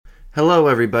Hello,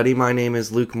 everybody. My name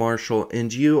is Luke Marshall,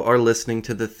 and you are listening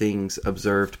to the Things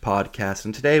Observed podcast.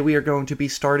 And today we are going to be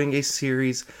starting a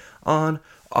series on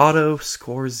Otto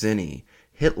Skorzeny,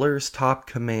 Hitler's top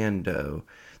commando,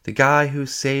 the guy who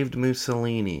saved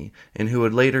Mussolini, and who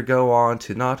would later go on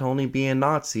to not only be a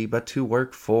Nazi, but to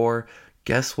work for,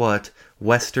 guess what,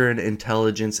 Western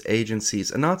intelligence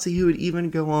agencies. A Nazi who would even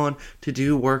go on to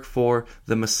do work for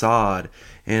the Mossad.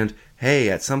 And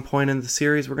hey, at some point in the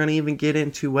series, we're going to even get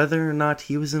into whether or not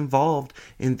he was involved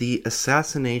in the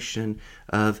assassination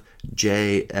of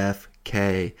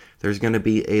JFK. There's going to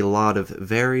be a lot of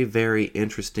very, very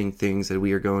interesting things that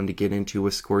we are going to get into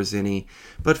with Skorzeny.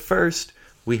 But first,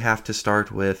 we have to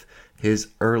start with his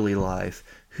early life.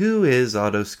 Who is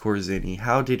Otto Skorzeny?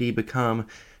 How did he become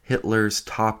Hitler's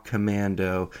top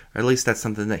commando? Or at least that's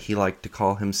something that he liked to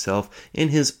call himself in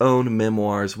his own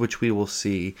memoirs, which we will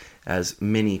see, as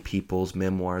many people's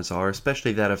memoirs are,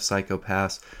 especially that of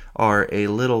psychopaths, are a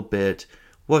little bit,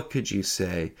 what could you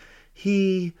say?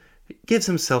 He gives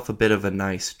himself a bit of a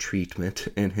nice treatment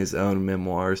in his own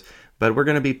memoirs. But we're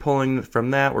going to be pulling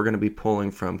from that. We're going to be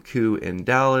pulling from Coup in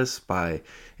Dallas by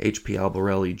H.P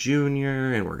Albarelli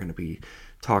Jr. And we're going to be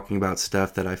talking about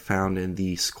stuff that I found in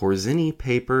the Skorzeny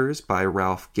Papers by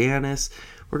Ralph Ganis.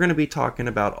 We're going to be talking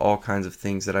about all kinds of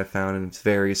things that I found in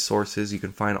various sources. You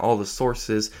can find all the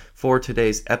sources for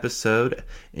today's episode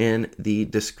in the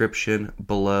description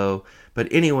below.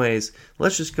 But anyways,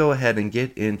 let's just go ahead and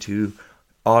get into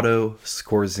Otto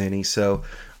Skorzeny. So,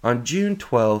 on June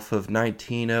 12th of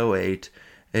 1908,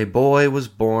 a boy was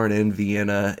born in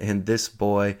Vienna, and this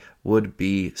boy would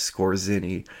be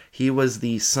Skorzeny. He was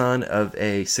the son of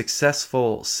a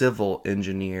successful civil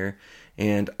engineer,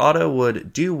 and Otto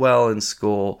would do well in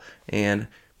school, and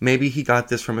maybe he got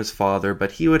this from his father,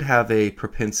 but he would have a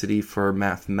propensity for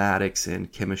mathematics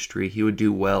and chemistry. He would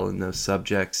do well in those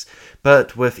subjects,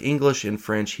 but with English and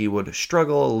French, he would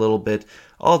struggle a little bit,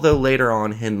 although later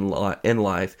on in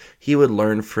life, he would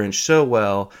learn French so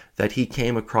well that he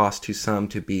came across to some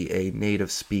to be a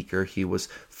native speaker. He was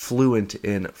fluent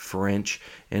in French,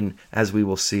 and as we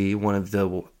will see, one of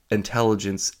the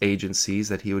intelligence agencies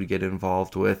that he would get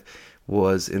involved with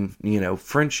was in,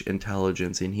 French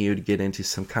intelligence, and he would get into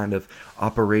some kind of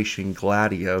Operation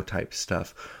Gladio type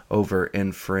stuff over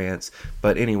in France.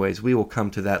 But anyways, we will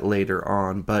come to that later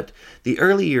on. But the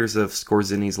early years of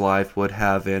Skorzeny's life would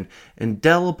have an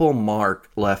indelible mark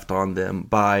left on them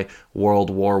by World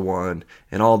War I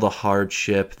and all the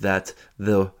hardship that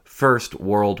the First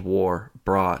World War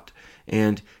brought.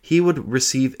 And he would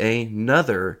receive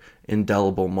another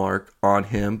indelible mark on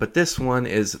him, but this one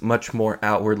is much more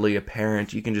outwardly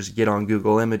apparent. You can just get on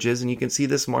Google Images and you can see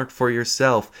this mark for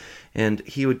yourself. And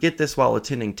he would get this while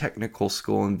attending technical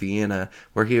school in Vienna,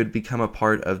 where he would become a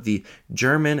part of the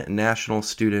German National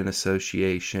Student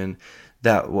Association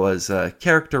that was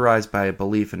characterized by a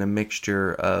belief in a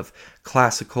mixture of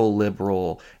classical,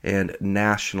 liberal, and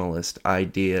nationalist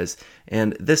ideas.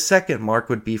 And this second mark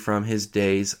would be from his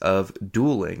days of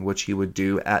dueling, which he would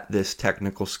do at this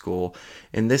technical school.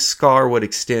 And this scar would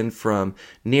extend from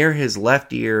near his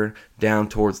left ear down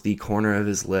towards the corner of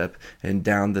his lip and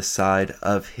down the side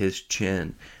of his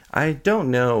chin. I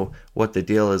don't know what the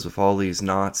deal is with all these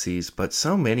Nazis, but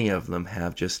so many of them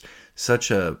have just such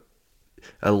a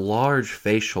large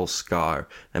facial scar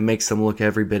that makes them look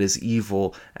every bit as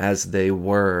evil as they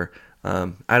were.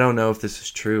 I don't know if this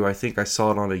is true. I think I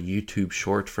saw it on a YouTube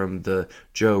short from the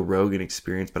Joe Rogan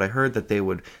Experience, but I heard that they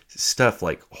would stuff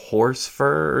like horse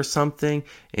fur or something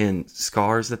in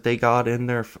scars that they got in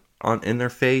their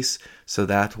face, so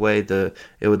that way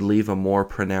it would leave a more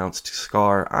pronounced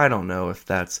scar. I don't know if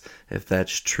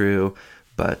that's true,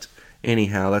 but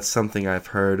anyhow, that's something I've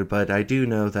heard, but I do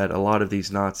know that a lot of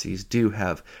these Nazis do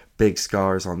have big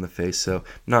scars on the face, so I'm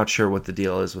not sure what the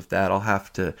deal is with that. I'll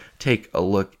have to take a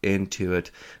look into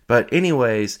it. But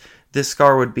anyways, this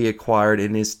scar would be acquired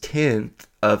in his 10th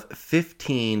of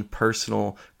 15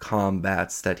 personal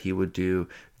combats that he would do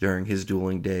during his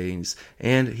dueling days,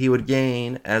 and he would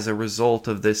gain, as a result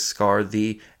of this scar,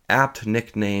 the apt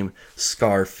nickname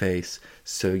Scarface.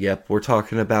 So yep, we're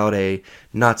talking about a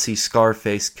Nazi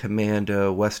Scarface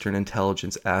commando Western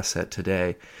intelligence asset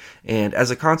today. And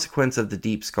as a consequence of the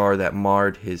deep scar that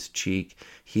marred his cheek,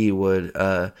 he would,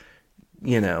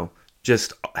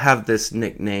 just have this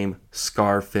nickname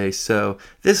Scarface. So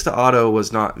this to Otto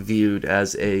was not viewed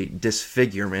as a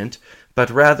disfigurement, but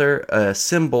rather a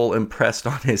symbol impressed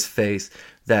on his face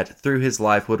that through his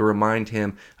life would remind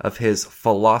him of his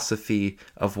philosophy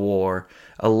of war.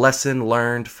 A lesson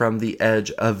learned from the edge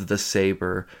of the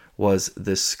saber was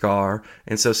this scar.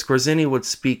 And so Skorzeny would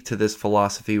speak to this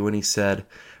philosophy when he said,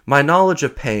 My knowledge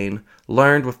of pain,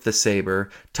 learned with the saber,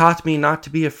 taught me not to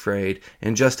be afraid,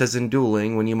 and just as in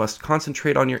dueling, when you must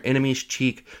concentrate on your enemy's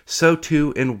cheek, so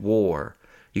too in war.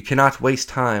 You cannot waste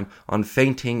time on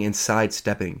feinting and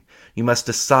sidestepping. You must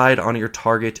decide on your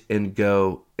target and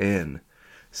go in.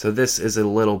 So this is a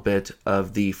little bit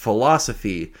of the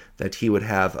philosophy that he would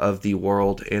have of the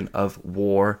world and of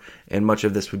war, and much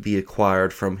of this would be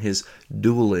acquired from his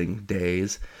dueling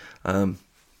days.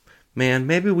 Man,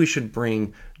 maybe we should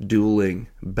bring dueling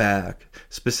back,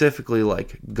 specifically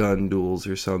like gun duels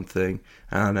or something.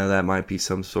 I don't know, that might be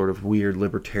some sort of weird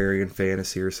libertarian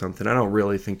fantasy or something. I don't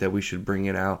really think that we should bring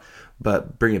it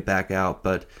back out,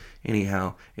 but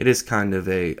anyhow, it is kind of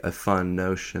a fun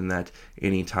notion that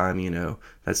anytime,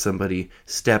 that somebody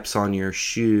steps on your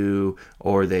shoe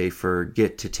or they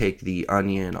forget to take the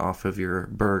onion off of your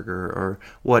burger or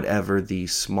whatever the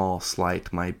small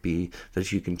slight might be,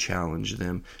 that you can challenge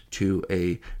them to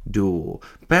a duel.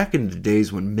 Back in the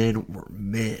days when men were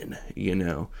men,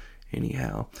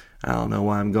 Anyhow, I don't know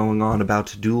why I'm going on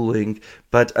about dueling,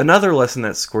 but another lesson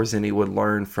that Skorzeny would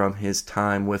learn from his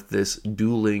time with this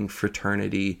dueling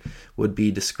fraternity would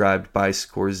be described by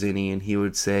Skorzeny, and he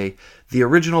would say, "The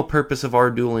original purpose of our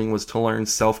dueling was to learn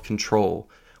self-control.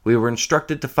 We were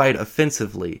instructed to fight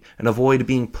offensively and avoid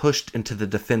being pushed into the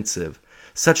defensive.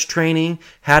 Such training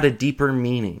had a deeper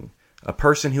meaning. A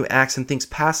person who acts and thinks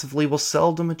passively will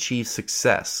seldom achieve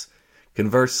success.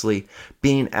 Conversely,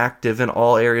 being active in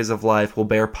all areas of life will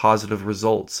bear positive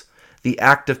results. The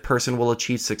active person will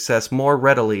achieve success more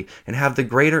readily and have the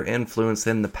greater influence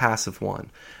than the passive one.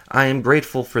 I am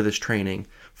grateful for this training,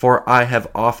 for I have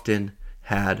often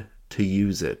had to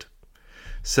use it."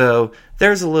 So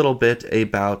there's a little bit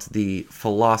about the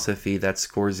philosophy that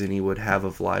Skorzeny would have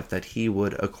of life that he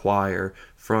would acquire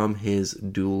from his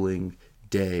dueling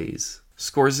days.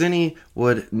 Skorzeny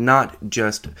would not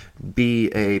just be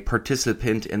a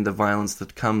participant in the violence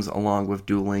that comes along with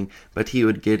dueling, but he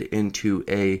would get into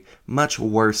a much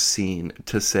worse scene,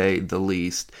 to say the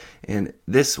least. And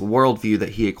this worldview that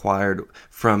he acquired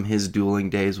from his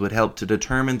dueling days would help to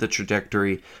determine the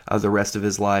trajectory of the rest of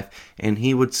his life, and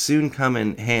he would soon come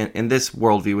in this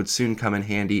worldview would soon come in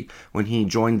handy when he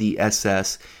joined the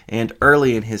SS, and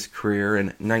early in his career,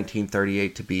 in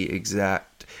 1938 to be exact,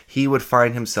 he would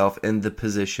find himself in the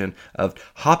position of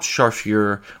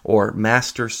Hauptscharführer, or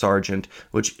Master Sergeant,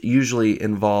 which usually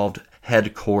involved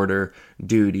headquarter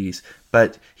duties.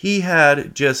 But he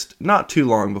had just not too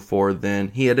long before then,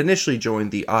 he had initially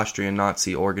joined the Austrian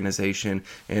Nazi organization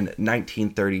in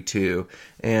 1932,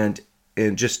 and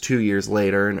just 2 years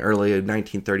later, in early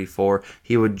 1934,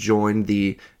 he would join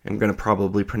I'm going to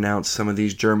probably pronounce some of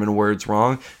these German words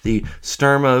wrong, the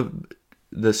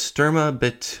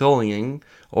Sturmbataillon,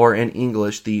 or in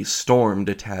English, the Storm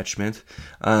Detachment,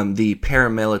 the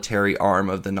paramilitary arm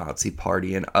of the Nazi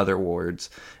Party, in other words.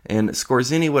 And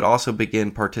Skorzeny would also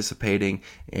begin participating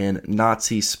in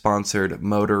Nazi-sponsored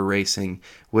motor racing,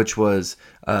 which was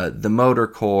the Motor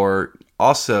Corps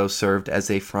also served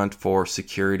as a front for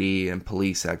security and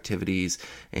police activities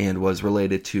and was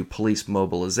related to police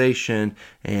mobilization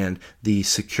and the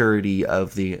security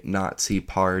of the Nazi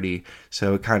Party.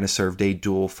 So it kind of served a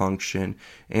dual function.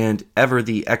 And ever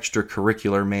the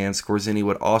extracurricular man, Skorzeny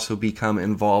would also become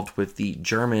involved with the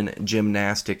German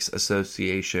Gymnastics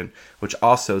Association, which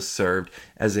also served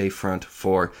as a front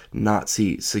for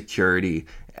Nazi security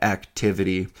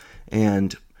activity.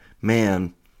 And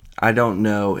man, I don't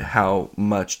know how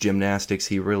much gymnastics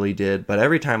he really did, but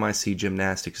every time I see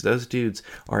gymnastics, those dudes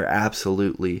are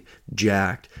absolutely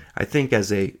jacked. I think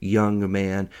as a young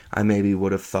man, I maybe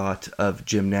would have thought of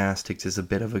gymnastics as a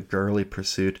bit of a girly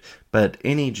pursuit, but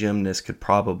any gymnast could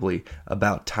probably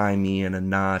about tie me in a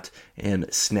knot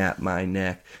and snap my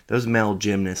neck. Those male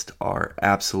gymnasts are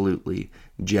absolutely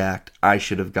jacked. I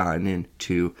should have gotten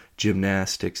into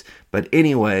gymnastics. But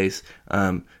anyways,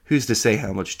 who's to say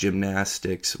how much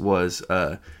gymnastics was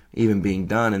even being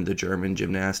done in the German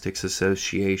Gymnastics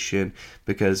Association,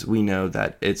 because we know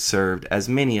that it served, as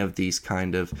many of these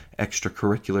kind of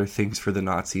extracurricular things for the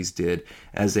Nazis did,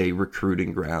 as a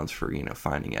recruiting grounds for,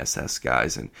 finding SS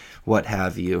guys and what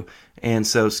have you. And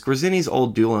so Skorzeny's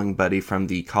old dueling buddy from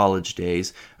the college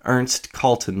days, Ernst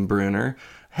Kaltenbrunner,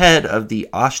 head of the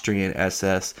Austrian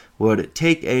SS, would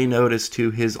take a notice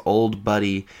to his old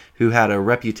buddy who had a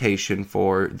reputation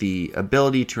for the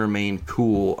ability to remain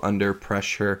cool under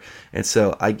pressure. And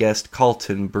so I guess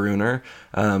Kaltenbrunner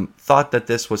thought that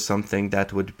this was something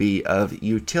that would be of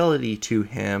utility to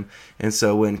him. And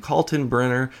so when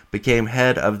Kaltenbrunner became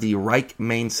head of the Reich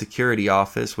Main Security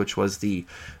Office, which was the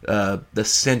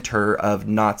center of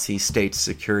Nazi state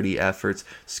security efforts,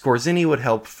 Skorzeny would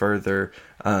help further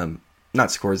not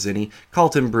Skorzeny,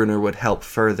 Kaltenbrunner would help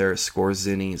further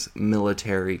Skorzeny's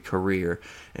military career.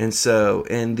 And so,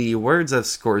 in the words of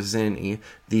Skorzeny,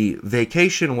 the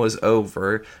vacation was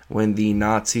over when the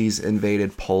Nazis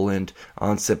invaded Poland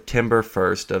on September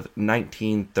 1st of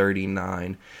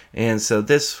 1939. And so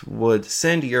this would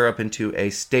send Europe into a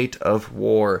state of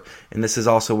war. And this is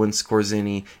also when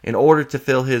Skorzeny, in order to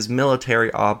fill his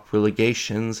military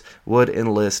obligations, would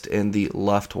enlist in the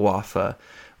Luftwaffe.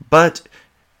 But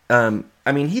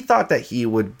he thought that he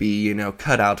would be,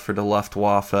 cut out for the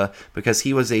Luftwaffe because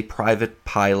he was a private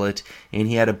pilot and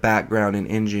he had a background in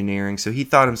engineering, so he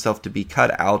thought himself to be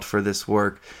cut out for this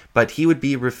work, but he would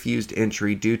be refused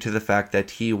entry due to the fact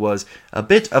that he was a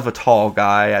bit of a tall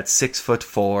guy at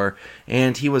 6'4",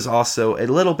 and he was also a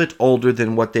little bit older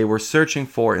than what they were searching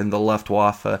for in the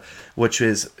Luftwaffe,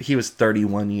 he was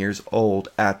 31 years old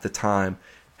at the time.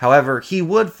 However, he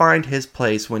would find his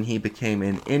place when he became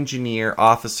an engineer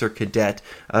officer cadet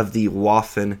of the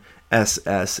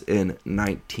Waffen-SS in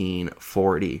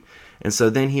 1940. And so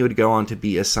then he would go on to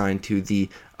be assigned to the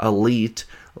elite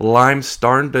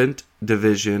Leimstandard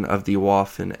division of the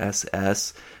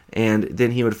Waffen-SS, and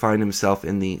then he would find himself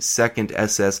in the 2nd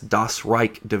SS Das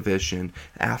Reich division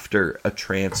after a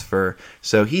transfer.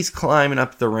 So he's climbing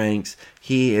up the ranks,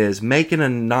 he is making a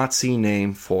Nazi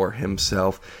name for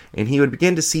himself, and he would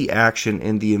begin to see action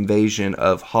in the invasion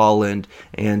of Holland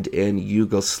and in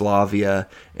Yugoslavia,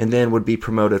 and then would be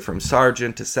promoted from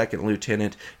sergeant to 2nd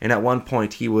lieutenant, and at one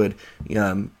point he would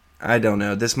I don't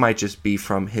know, this might just be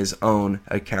from his own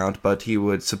account, but he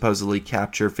would supposedly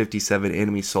capture 57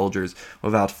 enemy soldiers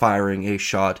without firing a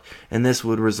shot, and this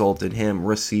would result in him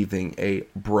receiving a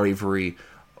bravery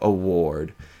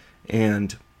award.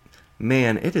 And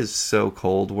man, it is so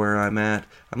cold where I'm at.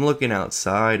 I'm looking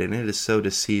outside and it is so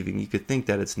deceiving. You could think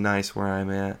that it's nice where I'm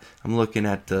at. I'm looking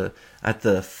at the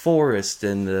forest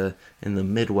in the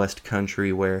Midwest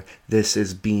country where this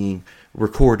is being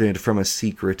recorded from a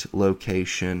secret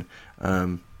location,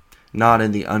 not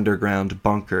in the underground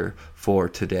bunker for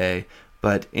today.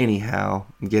 But anyhow,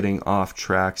 I'm getting off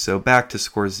track. So back to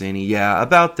Skorzeny. Yeah,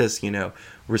 about this,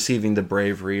 receiving the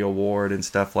bravery award and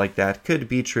stuff like that could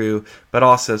be true, but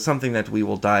also something that we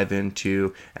will dive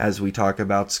into as we talk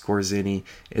about Skorzeny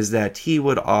is that he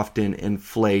would often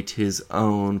inflate his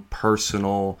own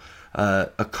personal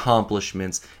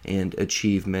accomplishments and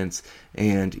achievements,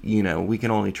 and we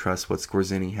can only trust what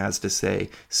Skorzeny has to say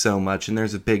so much. And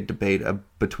there's a big debate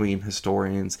between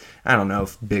historians. I don't know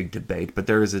if big debate, but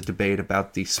there is a debate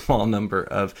about the small number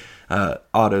of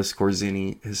Otto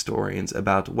Skorzeny historians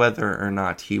about whether or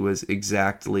not he was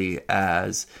exactly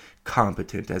as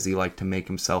competent as he liked to make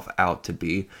himself out to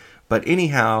be. But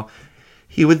anyhow,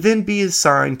 he would then be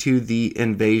assigned to the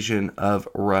invasion of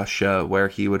Russia, where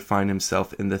he would find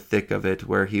himself in the thick of it,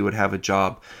 where he would have a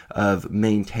job of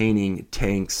maintaining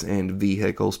tanks and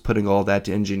vehicles, putting all that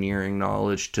engineering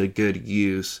knowledge to good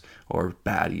use, or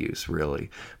bad use, really.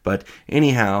 But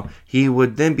anyhow, he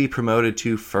would then be promoted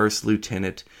to 1st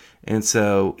lieutenant, and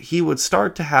so he would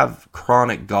start to have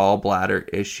chronic gallbladder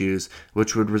issues,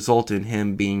 which would result in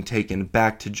him being taken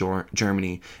back to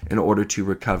Germany in order to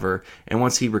recover. And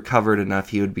once he recovered enough,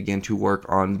 he would begin to work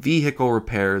on vehicle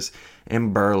repairs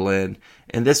in Berlin.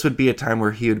 And this would be a time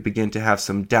where he would begin to have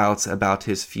some doubts about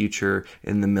his future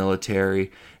in the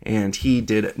military. And he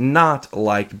did not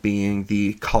like being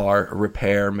the car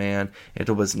repairman. It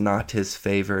was not his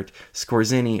favorite.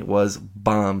 Skorzeny was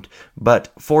bummed. But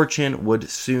fortune would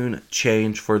soon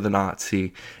change for the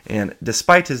Nazi. And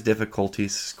despite his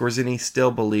difficulties, Skorzeny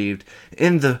still believed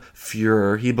in the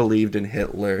Führer. He believed in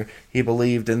Hitler. He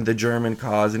believed in the German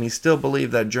cause. And he still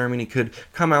believed that Germany could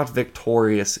come out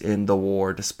victorious in the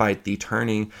war, despite the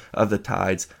turning of the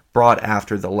tides brought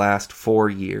after the last 4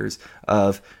 years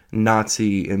of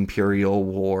Nazi imperial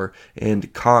war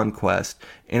and conquest.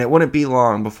 And it wouldn't be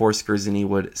long before Skorzeny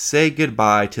would say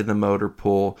goodbye to the motor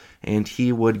pool and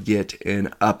he would get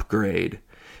an upgrade.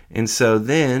 And so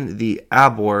then the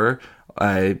Abwehr,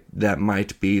 that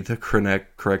might be the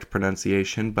correct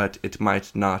pronunciation, but it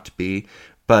might not be.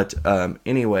 But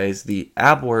anyways, the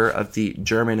Abwehr of the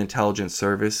German intelligence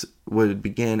service would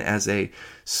begin as a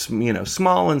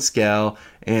small in scale,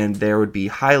 and they would be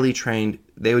highly trained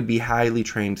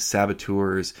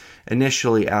saboteurs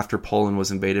initially after Poland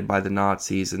was invaded by the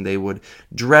Nazis, and they would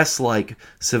dress like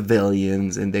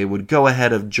civilians, and they would go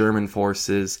ahead of German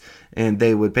forces, and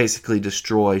they would basically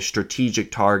destroy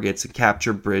strategic targets and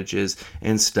capture bridges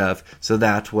and stuff, so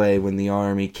that way when the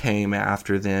army came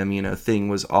after them,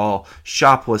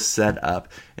 shop was set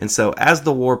up. And so as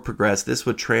the war progressed, this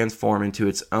would transform into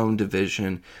its own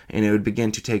division, and it would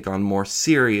begin to take on more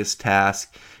serious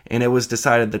tasks. and it was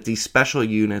decided that these special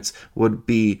units would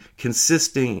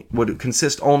consist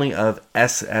only of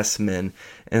SS men.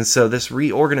 And so this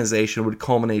reorganization would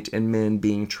culminate in men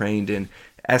being trained in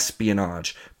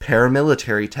espionage,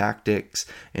 paramilitary tactics,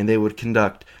 and they would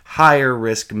conduct higher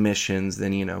risk missions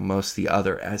than, most of the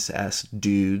other SS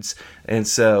dudes. And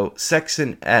so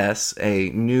Section S, a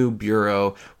new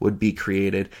bureau, would be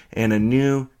created, and a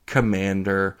new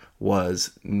commander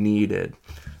was needed.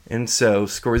 And so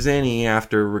Skorzeny,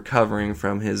 after recovering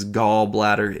from his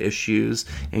gallbladder issues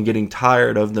and getting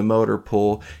tired of the motor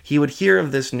pool, he would hear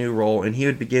of this new role, and he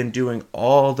would begin doing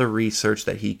all the research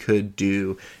that he could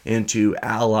do into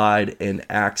Allied and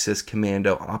Axis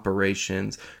commando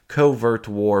operations, covert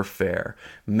warfare,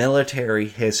 military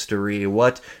history,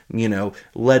 what,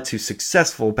 led to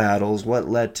successful battles, what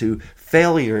led to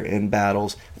failure in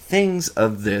battles, things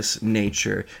of this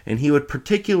nature. And he would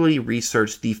particularly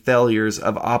research the failures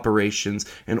of operations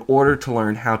in order to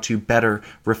learn how to better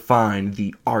refine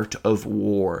the art of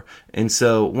war. And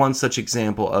so one such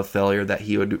example of failure that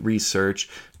he would research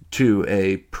to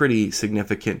a pretty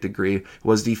significant degree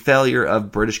was the failure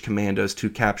of British commandos to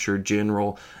capture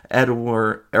General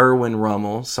Erwin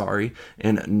Rommel,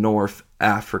 in North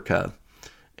Africa.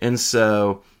 And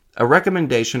so a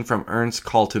recommendation from Ernst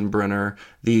Kaltenbrunner,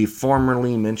 the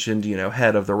formerly mentioned,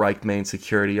 head of the Reich Main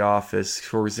Security Office,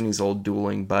 Skorzeny's old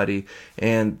dueling buddy,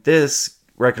 and this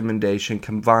recommendation,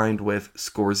 combined with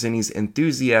Skorzeny's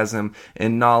enthusiasm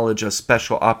and knowledge of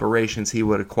special operations he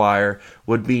would acquire,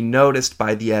 would be noticed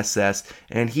by the SS,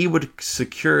 and he would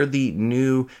secure the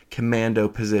new commando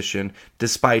position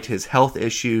despite his health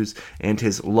issues and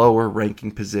his lower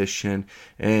ranking position,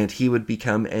 and he would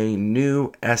become a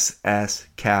new SS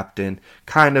captain,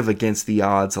 kind of against the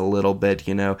odds a little bit.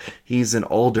 He's an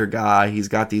older guy, he's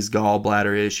got these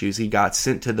gallbladder issues, he got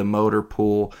sent to the motor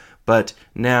pool, but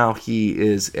now he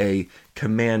is a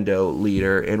commando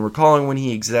leader. And recalling when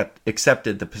he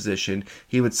accepted the position,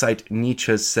 he would cite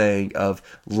Nietzsche's saying of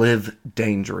 "live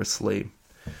dangerously."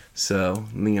 So,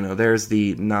 there's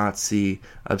the Nazi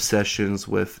obsession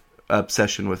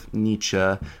with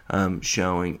Nietzsche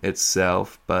showing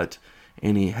itself. But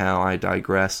anyhow, I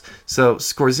digress. So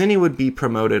Skorzeny would be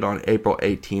promoted on April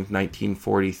 18th,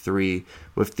 1943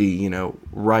 with the,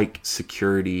 Reich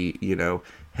security,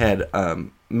 head,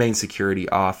 main security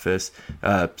office,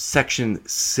 Section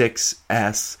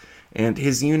 6S, and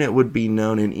his unit would be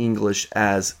known in English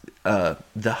as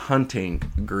the hunting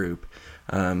group,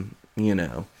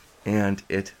 and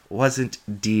it wasn't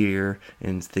deer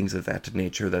and things of that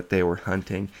nature that they were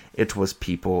hunting. It was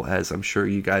people, as I'm sure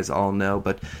you guys all know,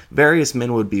 but various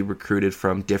men would be recruited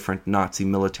from different Nazi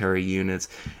military units,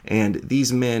 and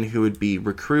these men who would be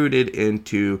recruited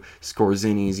into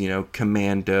Skorzeny's,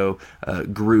 commando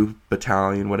group,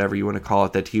 battalion, whatever you want to call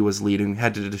it, that he was leading,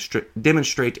 had to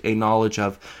demonstrate a knowledge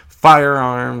of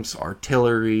firearms,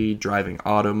 artillery, driving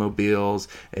automobiles,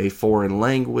 a foreign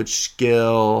language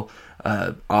skill,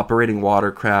 operating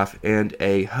watercraft, and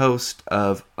a host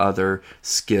of other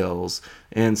skills.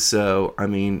 And so,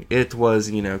 it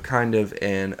was, kind of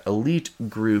an elite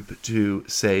group, to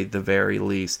say the very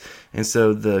least. And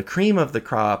so the cream of the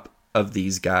crop of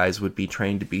these guys would be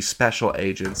trained to be special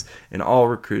agents, and all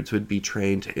recruits would be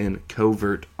trained in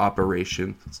covert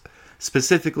operations,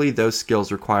 specifically those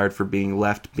skills required for being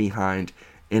left behind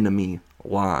enemy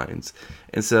lines.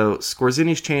 And so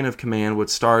Skorzeny's chain of command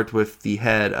would start with the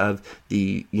head of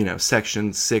the, Section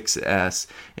 6S,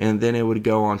 and then it would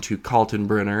go on to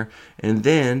Kaltenbrunner, and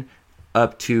then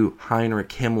up to Heinrich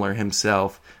Himmler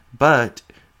himself. But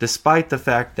despite the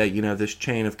fact that, this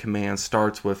chain of command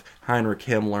starts with Heinrich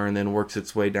Himmler and then works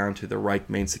its way down to the Reich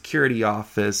Main Security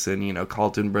Office and,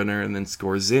 Kaltenbrunner and then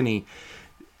Skorzeny,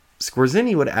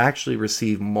 Skorzeny would actually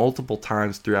receive multiple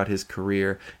times throughout his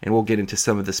career, and we'll get into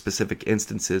some of the specific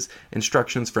instances,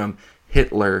 instructions from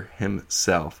Hitler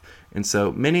himself. And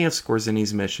so many of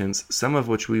Skorzeny's missions, some of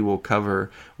which we will cover,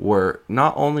 were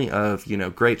not only of,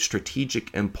 great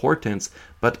strategic importance,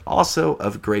 but also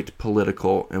of great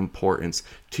political importance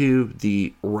to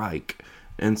the Reich.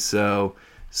 And so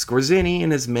Skorzeny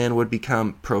and his men would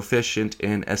become proficient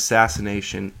in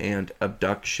assassination and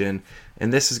abduction,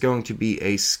 and this is going to be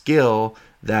a skill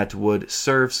that would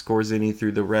serve Skorzeny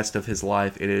through the rest of his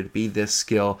life, and it would be this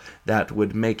skill that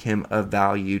would make him of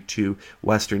value to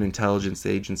Western intelligence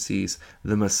agencies,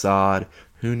 the Mossad,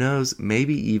 who knows,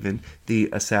 maybe even the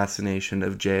assassination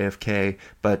of JFK,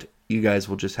 but you guys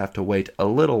will just have to wait a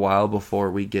little while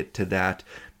before we get to that,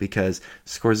 because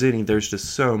Skorzeny, there's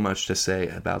just so much to say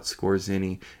about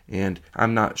Skorzeny, and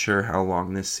I'm not sure how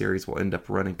long this series will end up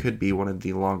running. Could be one of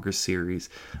the longer series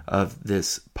of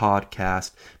this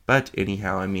podcast, but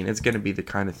anyhow, I mean, it's going to be the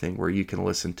kind of thing where you can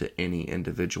listen to any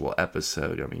individual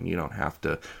episode. I mean, you don't have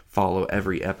to follow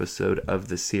every episode of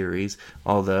the series,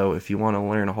 although if you want to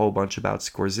learn a whole bunch about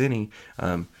Skorzeny,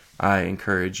 I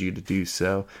encourage you to do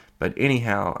so. But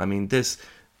anyhow, I mean, this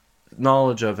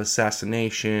knowledge of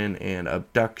assassination and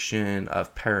abduction,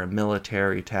 of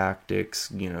paramilitary tactics,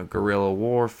 guerrilla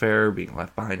warfare, being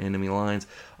left behind enemy lines,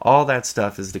 all that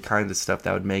stuff is the kind of stuff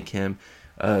that would make him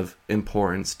of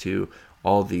importance to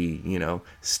all the,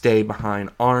 stay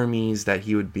behind armies that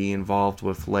he would be involved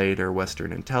with later,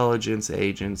 Western intelligence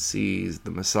agencies, the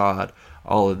Mossad,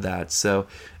 all of that. So,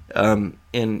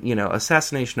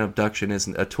 assassination abduction is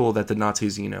a tool that the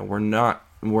Nazis,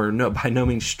 were by no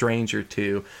means stranger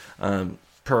to.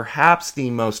 Perhaps the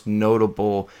most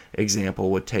notable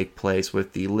example would take place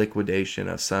with the liquidation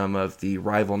of some of the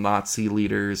rival Nazi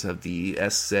leaders of the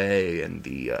SA and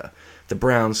the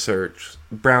brown shirts,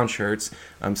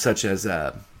 such as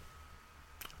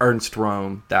Ernst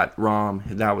Röhm.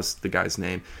 That was the guy's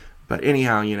name. But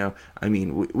anyhow,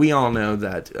 we all know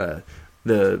that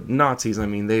the Nazis,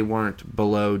 they weren't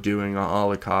below doing a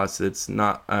Holocaust.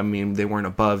 They weren't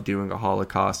above doing a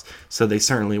Holocaust, so they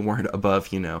certainly weren't above,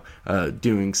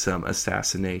 doing some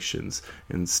assassinations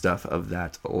and stuff of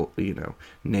that,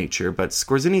 nature. But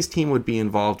Skorzeny's team would be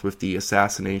involved with the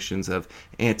assassinations of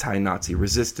anti-Nazi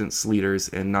resistance leaders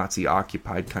in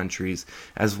Nazi-occupied countries,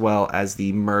 as well as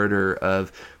the murder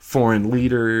of foreign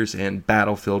leaders and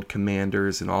battlefield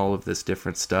commanders and all of this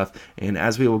different stuff. And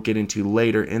as we will get into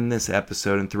later in this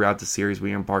episode and throughout the series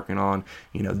we are embarking on,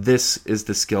 this is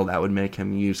the skill that would make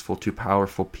him useful to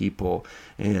powerful people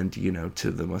and,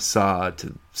 to the Mossad,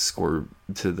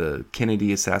 to the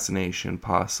Kennedy assassination,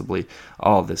 possibly,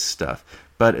 all this stuff.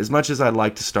 But as much as I'd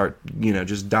like to start,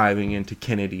 just diving into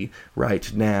Kennedy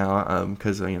right now,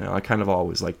 because, I kind of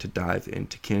always like to dive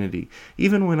into Kennedy,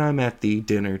 even when I'm at the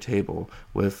dinner table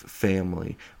with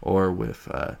family or with,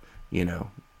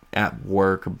 at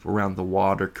work around the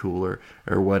water cooler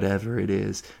or whatever it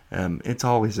is, it's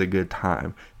always a good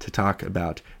time to talk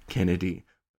about Kennedy.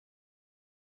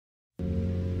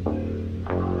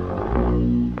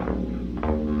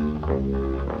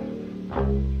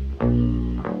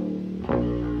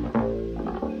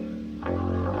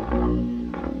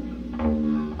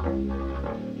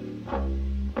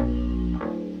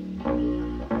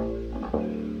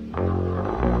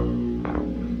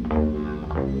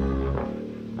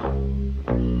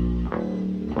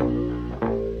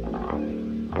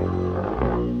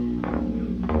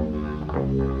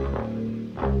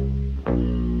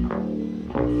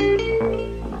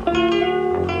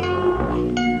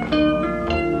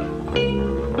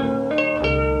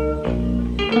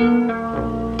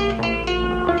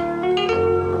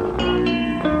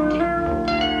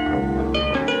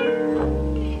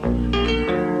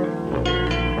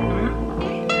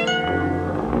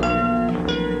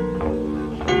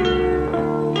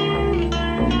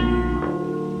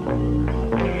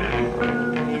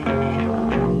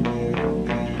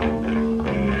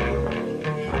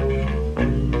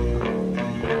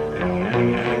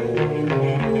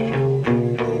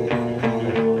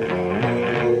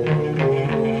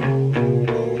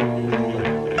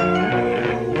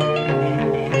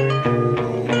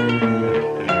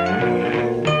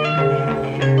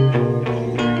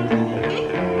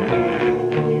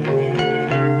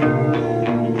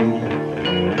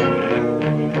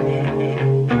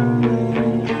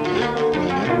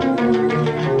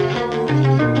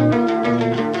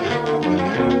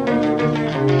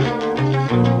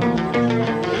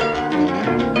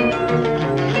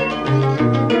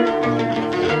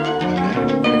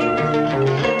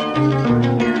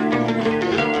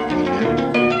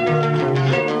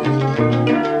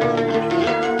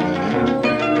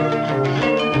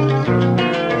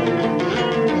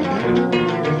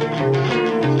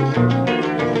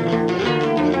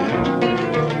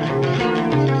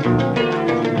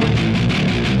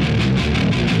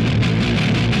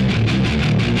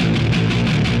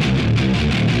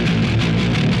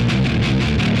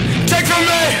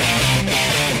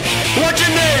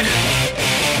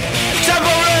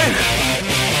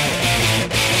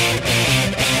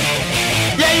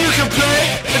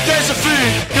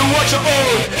 watch your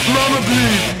old mama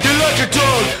bleed. You're like a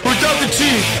dog without the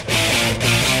teeth.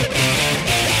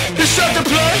 You start to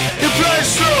play, you play it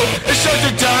slow. You start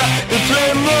to die, you play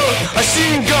it more. I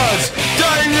seen gods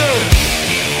dying young.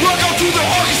 Welcome to the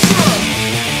orchestra.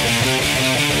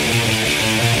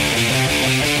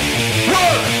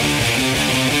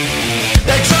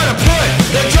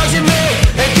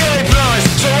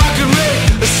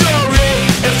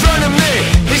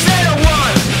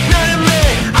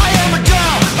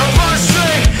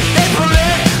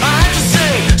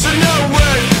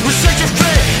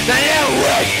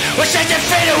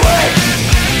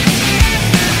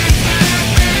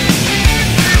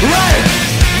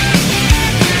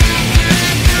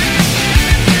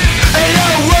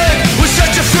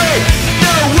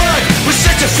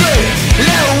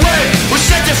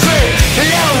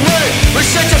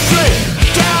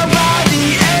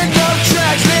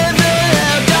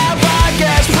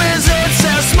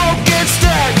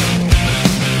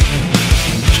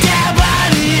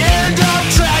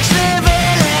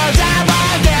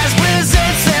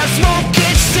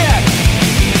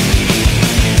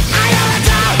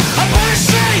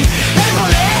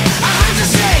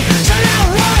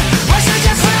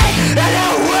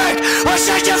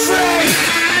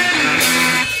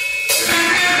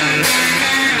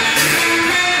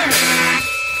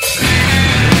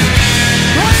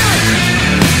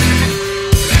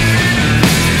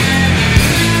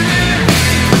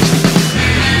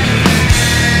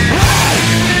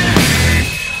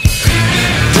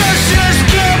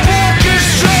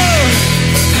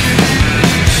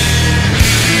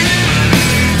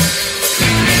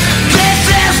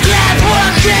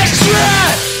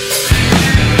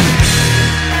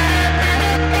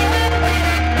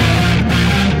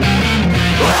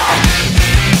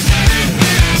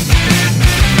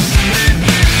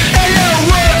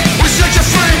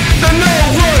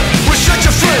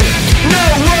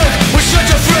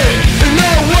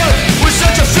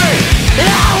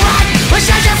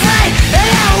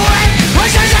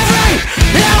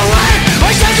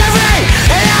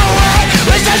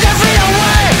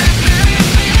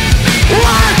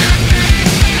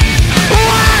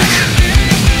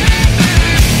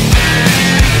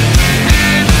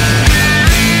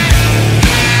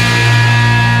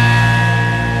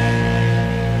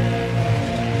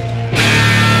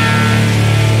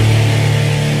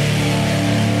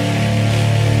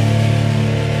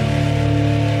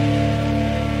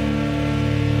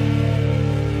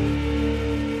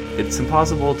 it's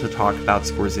impossible to talk about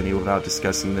Skorzeny without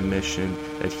discussing the mission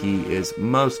that he is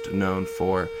most known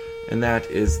for, and that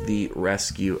is the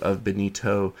rescue of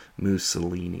Benito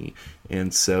Mussolini.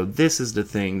 And so this is the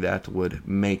thing that would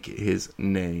make his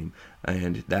name,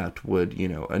 and that would,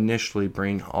 initially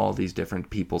bring all these different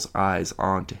people's eyes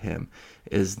onto him,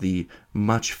 is the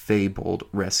much fabled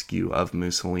rescue of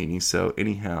Mussolini. So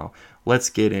anyhow, let's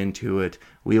get into it.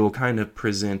 We will kind of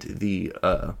present the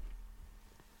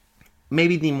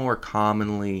maybe the more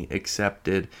commonly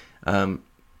accepted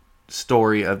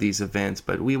story of these events,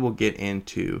 but we will get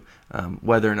into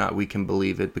whether or not we can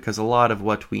believe it, because a lot of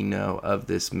what we know of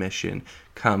this mission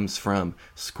comes from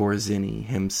Skorzeny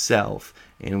himself,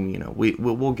 and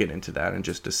we'll get into that in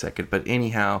just a second. But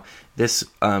anyhow, this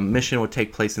mission would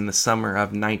take place in the summer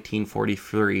of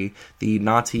 1943. The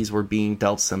Nazis were being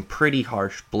dealt some pretty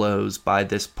harsh blows by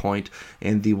this point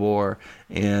in the war,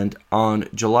 and on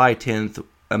July 10th,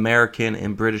 American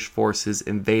and British forces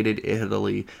invaded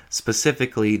Italy,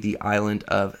 specifically the island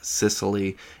of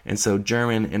Sicily, and so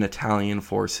German and Italian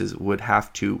forces would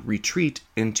have to retreat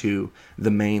into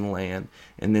the mainland,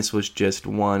 and this was just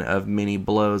one of many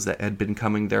blows that had been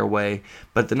coming their way.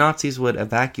 But the Nazis would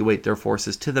evacuate their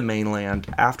forces to the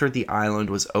mainland after the island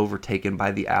was overtaken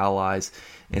by the Allies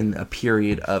in a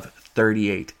period of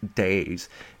 38 days,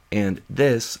 and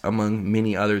this, among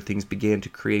many other things, began to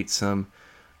create some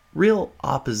real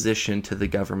opposition to the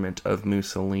government of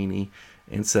Mussolini.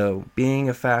 And so, being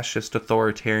a fascist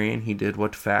authoritarian, he did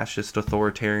what fascist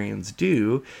authoritarians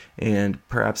do, and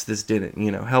perhaps this didn't,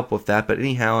 help with that. But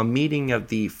anyhow, a meeting of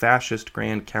the fascist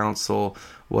Grand Council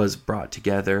was brought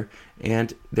together,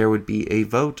 and there would be a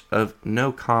vote of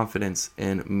no confidence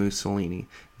in Mussolini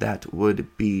that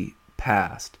would be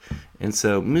passed. And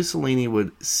so Mussolini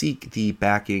would seek the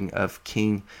backing of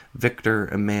King Victor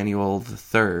Emmanuel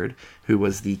III, who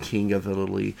was the king of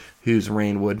Italy, whose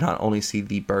reign would not only see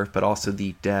the birth but also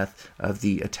the death of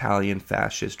the Italian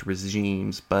fascist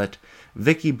regimes. But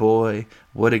Vicky Boy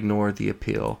would ignore the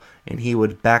appeal, and he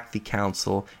would back the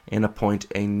council and appoint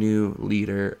a new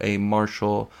leader, a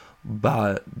Marshal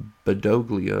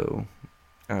Badoglio.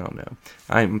 I don't know.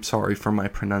 I'm sorry for my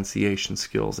pronunciation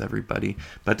skills, everybody.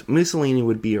 But Mussolini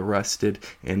would be arrested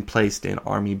and placed in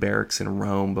army barracks in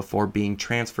Rome before being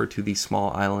transferred to the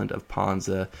small island of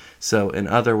Ponza. So, in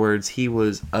other words, he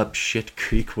was up shit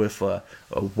creek with a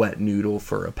wet noodle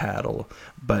for a paddle.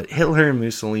 But Hitler and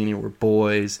Mussolini were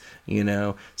boys,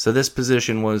 So this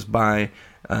position was by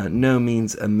no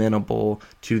means amenable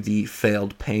to the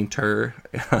failed painter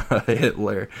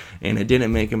Hitler, and it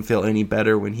didn't make him feel any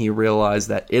better when he realized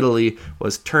that Italy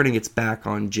was turning its back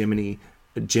on Jiminy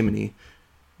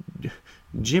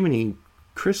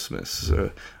Christmas,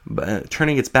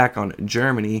 turning its back on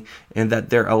Germany, and that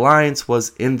their alliance was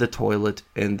in the toilet,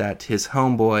 and that his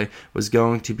homeboy was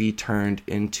going to be turned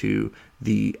into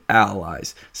the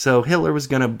Allies. So Hitler was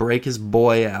going to break his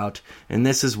boy out, and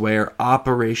this is where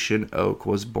Operation Oak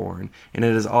was born, and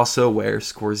it is also where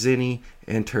Skorzeny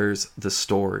enters the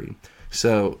story.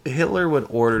 So Hitler would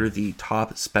order the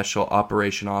top special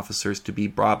operation officers to be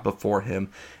brought before him,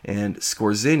 and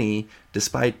Skorzeny,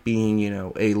 despite being,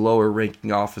 a lower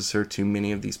ranking officer to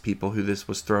many of these people who this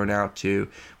was thrown out to,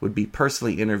 would be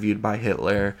personally interviewed by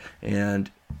Hitler, and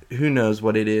who knows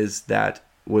what it is that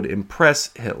would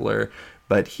impress Hitler,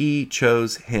 but he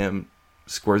chose him,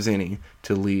 Skorzeny,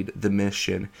 to lead the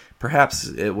mission. Perhaps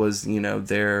it was,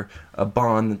 a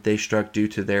bond that they struck due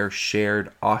to their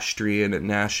shared Austrian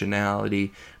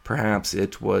nationality. Perhaps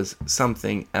it was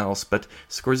something else, but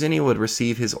Skorzeny would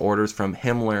receive his orders from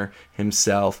Himmler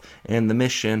himself, and the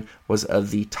mission was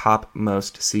of the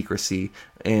topmost secrecy,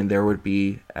 and there would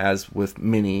be, as with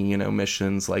many,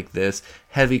 missions like this,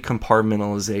 heavy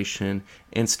compartmentalization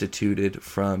instituted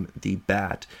from the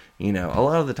bat. A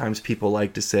lot of the times people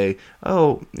like to say,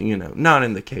 not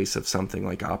in the case of something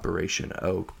like Operation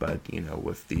Oak, but,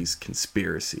 with these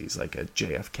conspiracies like a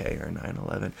JFK or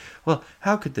 9/11. Well,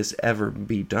 how could this ever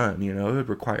be done? It would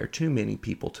require too many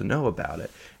people to know about it.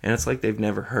 And it's like they've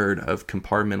never heard of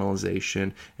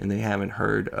compartmentalization, and they haven't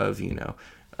heard of,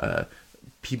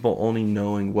 people only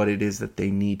knowing what it is that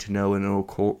they need to know in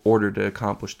order to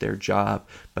accomplish their job.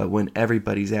 But when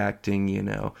everybody's acting,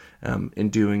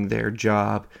 and doing their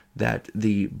job, that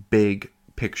the big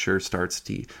picture starts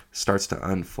to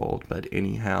unfold. But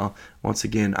anyhow, once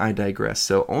again, I digress.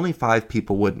 So only 5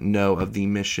 people would know of the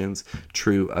mission's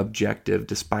true objective,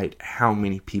 despite how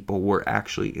many people were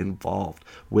actually involved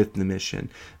with the mission.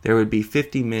 There would be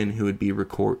 50 men who would be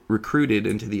recruited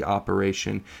into the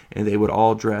operation, and they would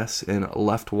all dress in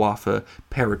Luftwaffe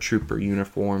paratrooper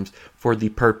uniforms for the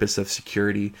purpose of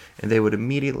security, and they would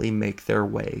immediately make their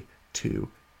way to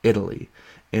Italy.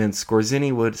 And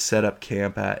Skorzeny would set up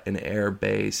camp at an air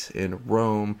base in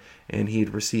Rome, and he'd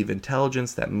receive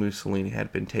intelligence that Mussolini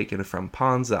had been taken from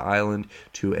Ponza Island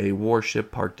to a warship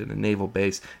parked in a naval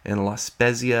base in La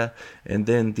Spezia, and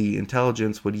then the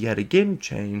intelligence would yet again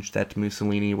change that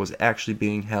Mussolini was actually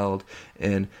being held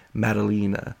in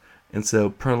Maddalena. And so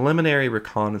preliminary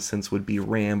reconnaissance would be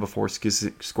ran before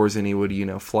Skorzeny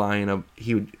would, fly in a...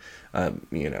 He would,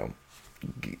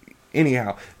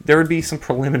 anyhow, there would be some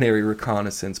preliminary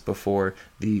reconnaissance before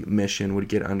the mission would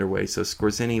get underway. So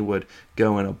Skorzeny would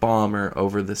go in a bomber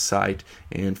over the site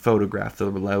and photograph the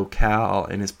locale,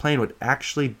 and his plane would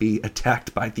actually be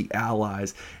attacked by the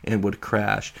Allies and would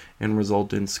crash and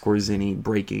result in Skorzeny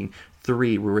breaking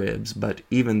 3 ribs. But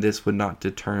even this would not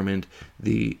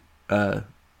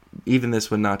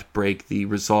break the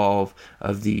resolve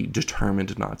of the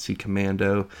determined Nazi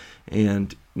commando.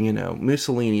 And,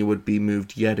 Mussolini would be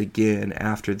moved yet again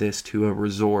after this to a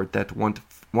resort that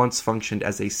once functioned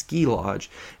as a ski lodge,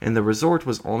 and the resort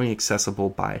was only accessible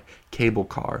by cable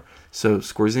car. So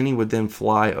Skorzeny would then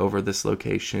fly over this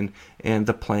location, and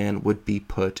the plan would be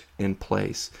put in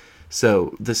place.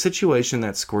 So the situation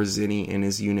that Skorzeny and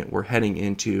his unit were heading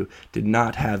into did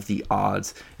not have the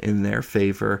odds in their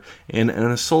favor, and an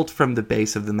assault from the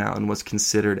base of the mountain was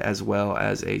considered as well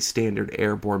as a standard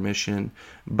airborne mission.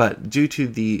 But due to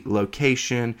the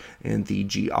location and the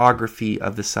geography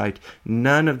of the site,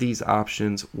 none of these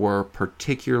options were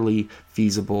particularly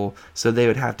feasible, so they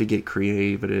would have to get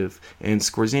creative, and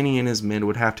Skorzeny and his men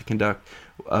would have to conduct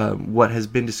what has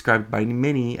been described by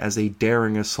many as a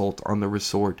daring assault on the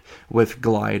resort with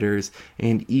gliders,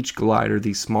 and each glider,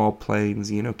 these small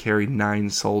planes, carried 9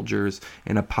 soldiers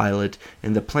and a pilot,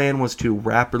 and the plan was to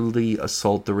rapidly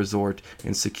assault the resort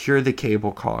and secure the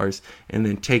cable cars, and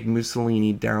then take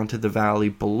Mussolini down to the valley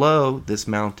below this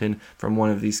mountain from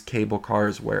one of these cable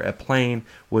cars where a plane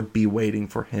would be waiting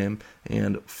for him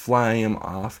and fly him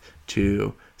off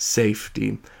to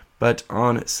safety. But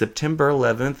on September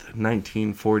 11th,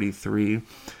 1943,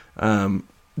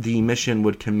 the mission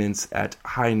would commence at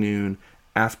high noon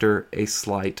after a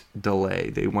slight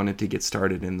delay. They wanted to get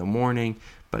started in the morning,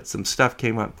 but some stuff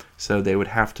came up, so they would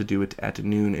have to do it at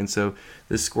noon. And so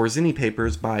the Skorzeny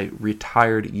Papers by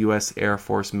retired U.S. Air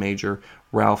Force Major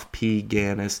Ralph P.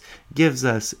 Ganis gives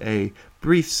us a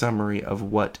brief summary of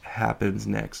what happens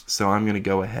next. So I'm going to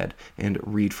go ahead and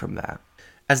read from that.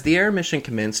 As the air mission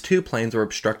commenced, 2 planes were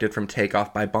obstructed from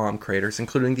takeoff by bomb craters,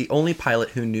 including the only pilot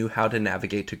who knew how to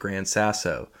navigate to Gran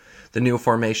Sasso. The new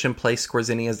formation placed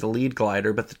Skorzeny as the lead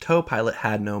glider, but the tow pilot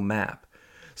had no map.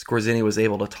 Skorzeny was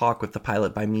able to talk with the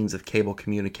pilot by means of cable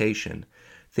communication.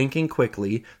 Thinking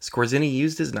quickly, Skorzeny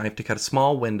used his knife to cut a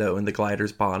small window in the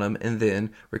glider's bottom, and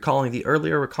then, recalling the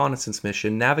earlier reconnaissance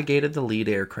mission, navigated the lead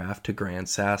aircraft to Gran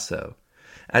Sasso.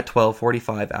 At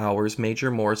 12:45 hours, Major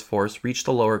Moore's force reached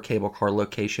the lower cable car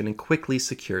location and quickly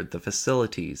secured the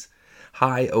facilities.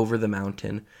 High over the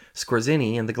mountain,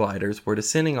 Skorzeny and the gliders were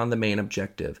descending on the main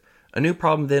objective. A new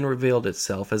problem then revealed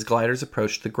itself as gliders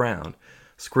approached the ground.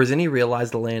 Skorzeny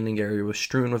realized the landing area was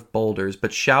strewn with boulders,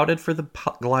 but shouted for the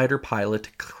glider pilot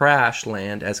to crash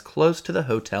land as close to the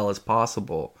hotel as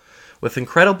possible. With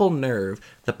incredible nerve,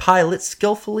 the pilot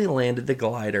skillfully landed the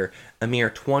glider a mere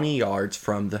 20 yards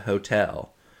from the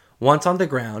hotel. Once on the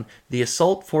ground, the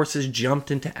assault forces jumped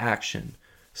into action.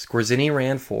 Skorzeny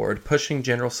ran forward, pushing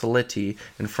General Saletti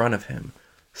in front of him.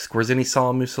 Skorzeny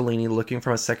saw Mussolini looking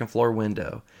from a second-floor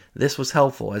window. This was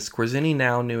helpful, as Skorzeny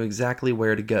now knew exactly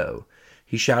where to go.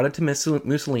 He shouted to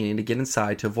Mussolini to get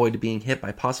inside to avoid being hit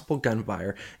by possible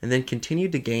gunfire, and then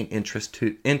continued to gain entrance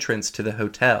to the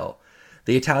hotel.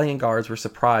 The Italian guards were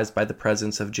surprised by the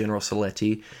presence of General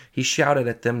Saletti. He shouted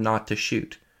at them not to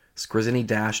shoot. Skorzeny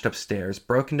dashed upstairs,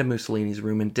 broke into Mussolini's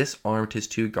room, and disarmed his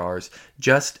 2 guards,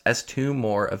 just as 2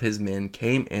 more of his men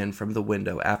came in from the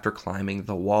window after climbing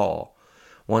the wall.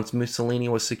 Once Mussolini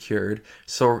was secured,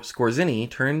 Skorzeny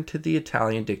turned to the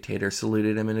Italian dictator,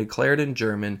 saluted him, and declared in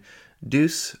German,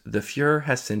 "Deuce, the Führer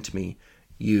has sent me.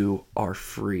 You are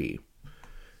free."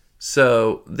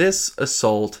 So this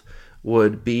assault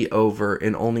would be over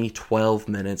in only 12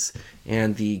 minutes,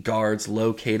 and the guards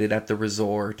located at the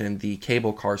resort and the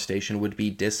cable car station would be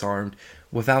disarmed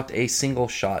without a single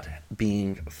shot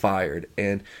being fired.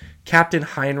 And Captain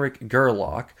Heinrich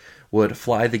Gerlach would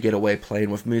fly the getaway plane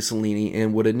with Mussolini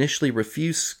and would initially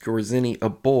refuse Skorzeny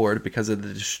aboard because of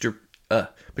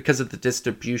the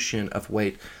distribution of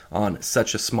weight on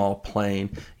such a small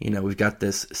plane. We've got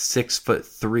this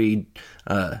 6'3",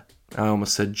 I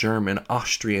almost said German,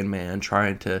 Austrian man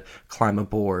trying to climb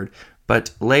aboard.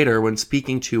 But later, when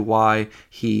speaking to why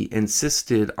he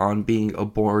insisted on being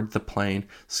aboard the plane,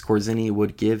 Skorzeny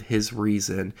would give his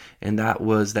reason, and that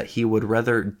was that he would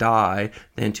rather die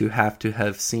than to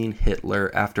have seen Hitler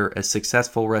after a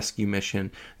successful rescue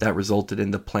mission that resulted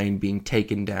in the plane being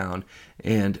taken down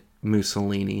and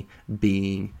Mussolini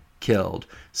being killed.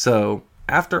 So,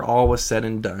 after all was said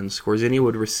and done, Skorzeny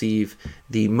would receive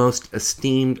the most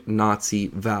esteemed Nazi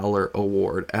Valor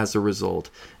Award as a result,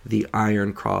 the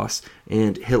Iron Cross,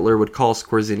 and Hitler would call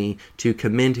Skorzeny to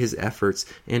commend his efforts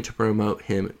and to promote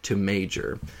him to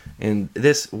Major. And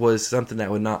this was something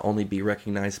that would not only be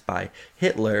recognized by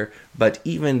Hitler, but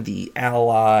even the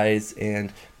Allies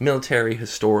and military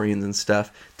historians and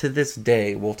stuff to this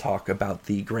day will talk about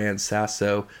the Gran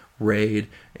Sasso raid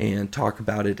and talk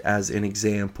about it as an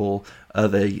example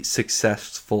of a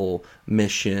successful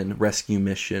rescue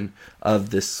mission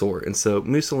of this sort. And so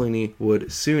Mussolini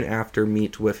would soon after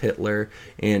meet with Hitler,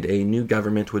 and a new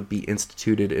government would be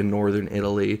instituted in northern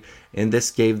Italy, and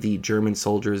this gave the German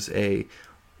soldiers a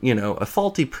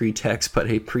faulty pretext,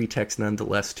 but a pretext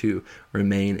nonetheless to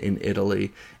remain in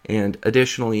Italy. And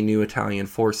additionally, new Italian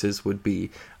forces would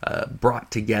be brought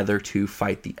together to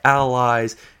fight the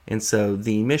Allies. And so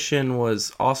the mission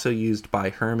was also used by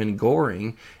Hermann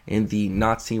Göring in the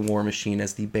Nazi war machine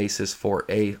as the basis for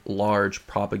a large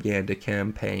propaganda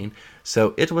campaign.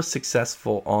 So it was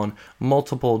successful on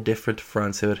multiple different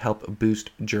fronts. It would help boost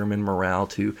German morale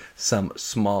to some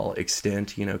small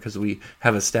extent, because we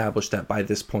have established that by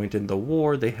this point in the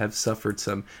war, they have suffered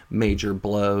some major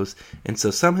blows. And so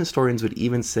some historians would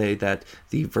even say that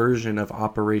the version of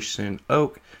Operation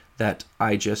Oak that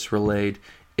I just relayed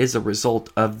is a result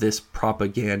of this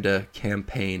propaganda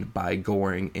campaign by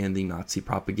Göring and the Nazi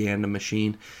propaganda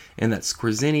machine, and that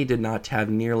Skorzeny did not have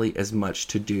nearly as much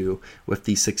to do with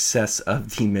the success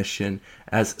of the mission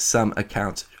as some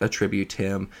accounts attribute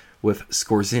him, with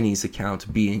Skorzeny's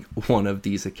account being one of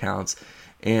these accounts,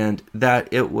 and that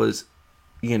it was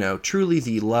truly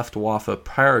the Luftwaffe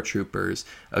paratroopers,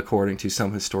 according to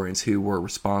some historians, who were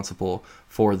responsible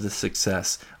for the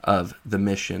success of the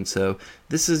mission. So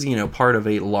this is, part of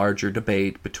a larger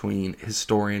debate between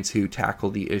historians who tackle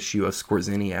the issue of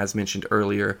Skorzeny, as mentioned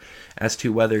earlier, as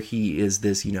to whether he is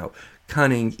this,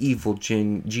 cunning, evil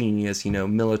genius,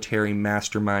 military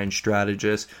mastermind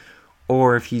strategist,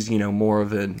 or if he's, more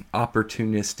of an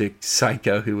opportunistic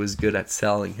psycho who is good at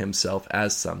selling himself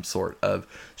as some sort of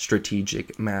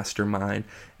strategic mastermind.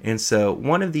 And so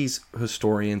one of these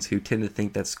historians who tend to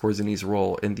think that Skorzeny's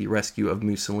role in the rescue of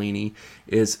Mussolini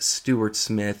is Stuart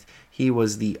Smith. He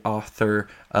was the author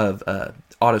of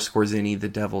Otto Skorzeny, The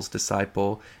Devil's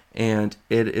Disciple, and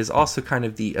it is also kind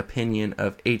of the opinion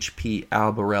of H.P.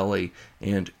 Albarelli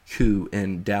and Coup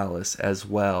in Dallas as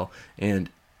well. And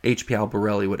H.P.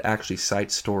 Albarelli would actually cite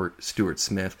Stuart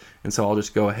Smith, and so I'll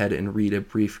just go ahead and read a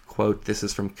brief quote. This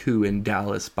is from Coup in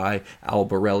Dallas by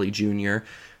Albarelli Jr.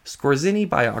 Skorzeny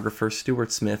biographer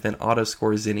Stuart Smith and Otto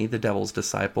Skorzeny, the Devil's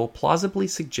Disciple, plausibly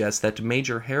suggest that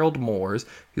Major Harold Moores,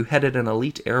 who headed an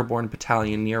elite airborne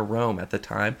battalion near Rome at the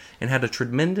time and had a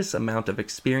tremendous amount of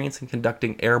experience in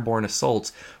conducting airborne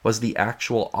assaults, was the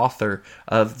actual author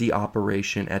of the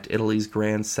operation at Italy's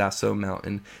Gran Sasso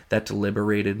Mountain that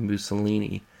liberated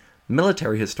Mussolini.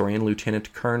 Military historian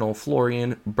Lieutenant Colonel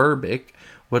Florian Berbick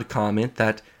would comment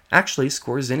that actually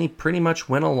Skorzeny pretty much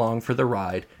went along for the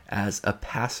ride as a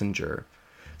passenger.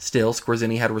 Still,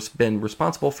 Skorzeny had been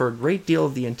responsible for a great deal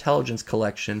of the intelligence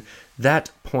collection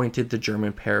that pointed the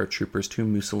German paratroopers to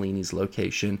Mussolini's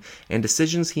location, and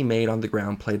decisions he made on the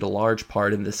ground played a large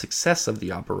part in the success of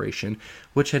the operation,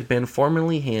 which had been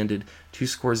formally handed to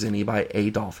Skorzeny by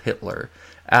Adolf Hitler.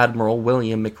 Admiral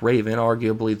William McRaven,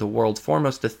 arguably the world's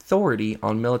foremost authority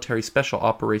on military special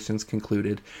operations,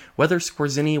 concluded, whether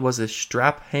Skorzeny was a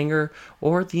strap hanger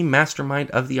or the mastermind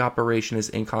of the operation is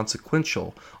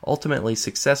inconsequential. Ultimately,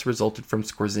 success resulted from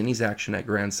Skorzeny's action at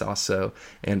Gran Sasso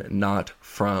and not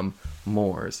from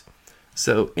Moore's.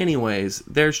 So anyways,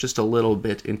 there's just a little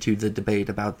bit into the debate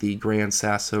about the Gran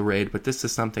Sasso raid, but this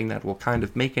is something that will kind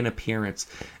of make an appearance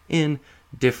in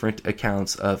different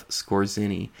accounts of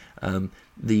Skorzeny.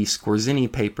 The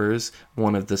Skorzeny Papers,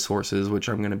 one of the sources which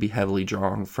I'm going to be heavily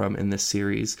drawing from in this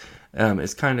series,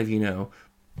 is kind of,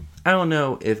 I don't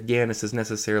know if Ganis is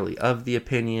necessarily of the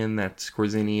opinion that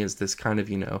Skorzeny is this kind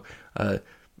of,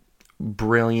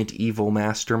 brilliant evil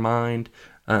mastermind,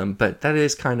 but that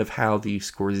is kind of how the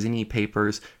Skorzeny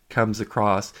Papers comes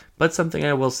across. But something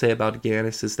I will say about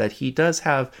Ganis is that he does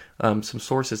have some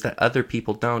sources that other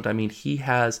people don't. I mean, he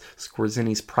has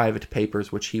Skorzeny's private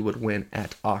papers, which he would win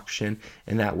at auction,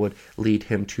 and that would lead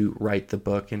him to write the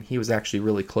book. And he was actually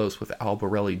really close with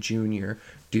Albarelli Jr.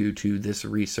 due to this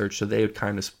research, so they would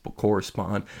kind of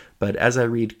correspond. But as I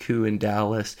read Coup in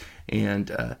Dallas, and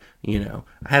I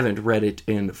haven't read it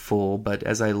in full, but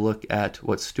as I look at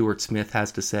what Stuart Smith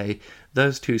has to say,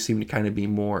 those two seem to kind of be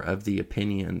more of the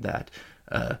opinion that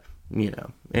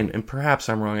and perhaps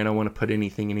I'm wrong, I don't want to put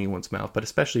anything in anyone's mouth, but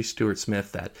especially Stuart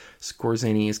Smith, that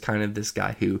Skorzeny is kind of this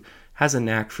guy who has a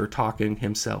knack for talking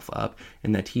himself up,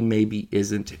 and that he maybe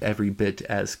isn't every bit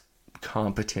as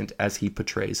competent as he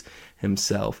portrays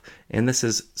himself. And this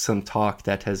is some talk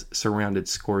that has surrounded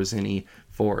Skorzeny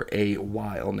for a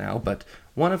while now, but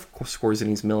one of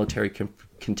Skorzeny's military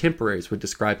contemporaries would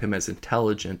describe him as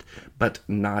intelligent, but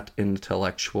not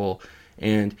intellectual.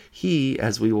 And he,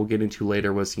 as we will get into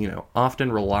later, was,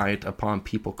 often reliant upon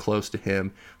people close to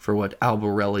him for what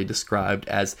Albarelli described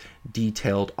as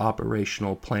detailed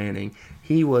operational planning.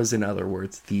 He was, in other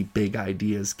words, the big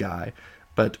ideas guy.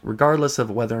 But regardless of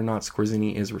whether or not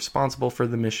Skorzeny is responsible for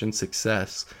the mission's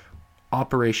success,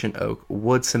 Operation Oak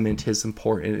would cement his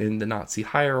importance in the Nazi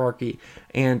hierarchy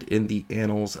and in the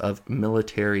annals of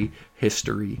military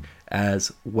history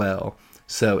as well.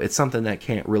 So it's something that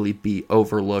can't really be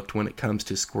overlooked when it comes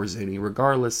to Skorzeny.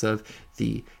 Regardless of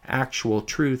the actual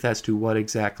truth as to what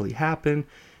exactly happened,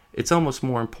 it's almost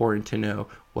more important to know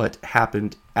what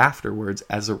happened afterwards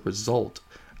as a result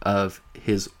of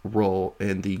his role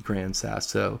in the Gran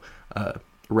Sasso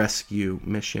rescue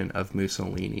mission of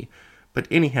Mussolini. But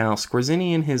anyhow,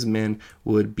 Skorzeny and his men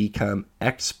would become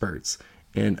experts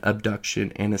in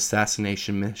abduction and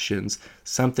assassination missions,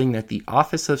 something that the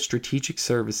Office of Strategic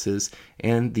Services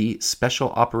and the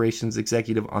Special Operations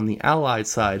Executive on the Allied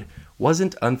side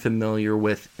wasn't unfamiliar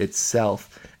with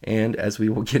itself. And as we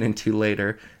will get into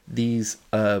later, these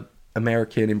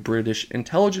American and British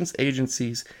intelligence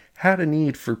agencies had a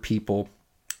need for people,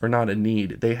 or not a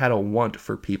need, they had a want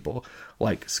for people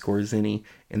like Skorzeny,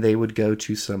 and they would go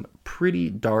to some pretty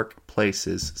dark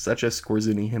places, such as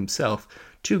Skorzeny himself,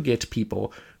 to get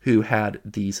people who had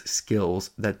these skills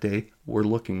that they were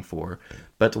looking for.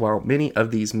 But while many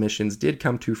of these missions did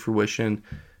come to fruition,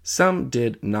 some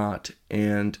did not.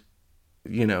 And,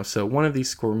 so one of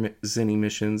these Skorzeny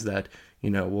missions that,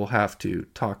 we'll have to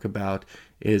talk about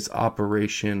is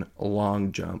Operation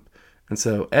Long Jump. And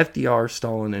so FDR,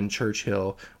 Stalin, and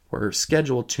Churchill were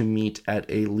scheduled to meet at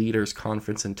a leaders'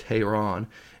 conference in Tehran.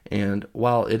 And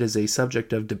while it is a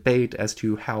subject of debate as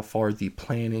to how far the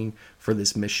planning for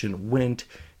this mission went,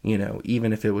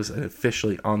 even if it was an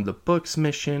officially on the books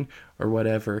mission or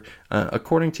whatever,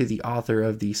 according to the author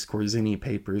of the Skorzeny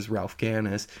Papers, Ralph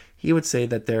Ganis, he would say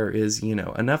that there is,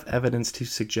 enough evidence to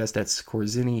suggest that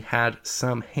Skorzeny had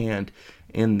some hand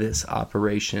in this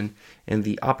operation, and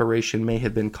the operation may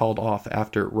have been called off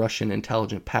after Russian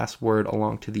intelligence passed word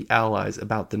along to the Allies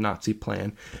about the Nazi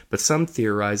plan, but some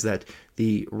theorize that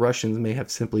the Russians may have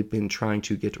simply been trying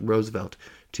to get Roosevelt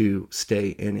to stay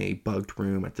in a bugged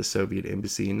room at the Soviet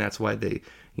embassy, and that's why they,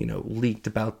 leaked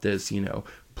about this,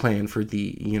 plan for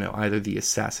the, either the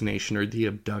assassination or the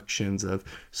abductions of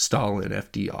Stalin,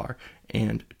 FDR,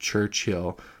 and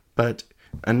Churchill. But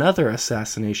another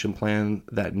assassination plan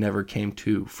that never came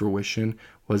to fruition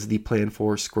was the plan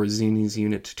for Skorzeny's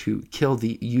unit to kill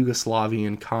the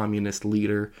Yugoslavian communist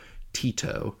leader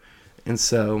Tito. And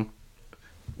so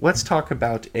let's talk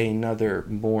about another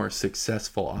more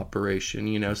successful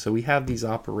operation. So we have these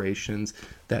operations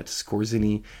that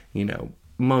Skorzeny,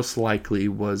 most likely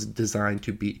was designed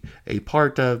to be a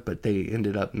part of, but they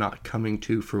ended up not coming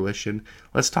to fruition.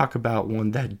 Let's talk about one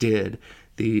that did,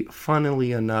 the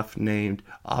funnily enough named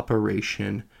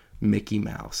Operation Mickey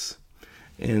Mouse.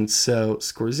 And so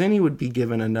Skorzeny would be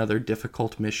given another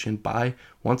difficult mission by,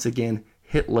 once again,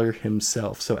 Hitler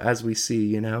himself. So as we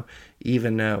see,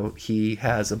 even though he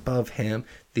has above him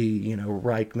the,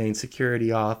 Reich Main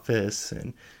Security Office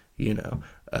and,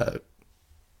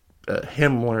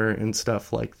 Himmler and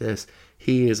stuff like this,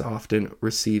 he is often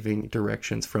receiving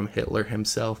directions from Hitler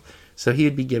himself. So he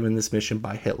would be given this mission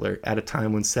by Hitler at a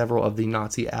time when several of the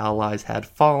Nazi allies had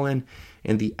fallen,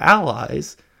 and the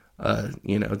allies,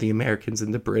 the Americans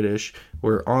and the British,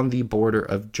 were on the border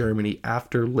of Germany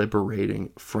after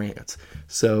liberating France.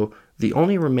 So the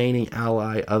only remaining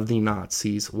ally of the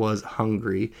Nazis was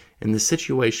Hungary, and the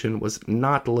situation was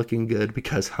not looking good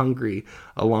because Hungary,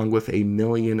 along with 1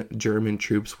 million German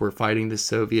troops, were fighting the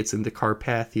Soviets in the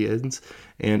Carpathians,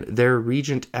 and their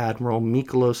Regent Admiral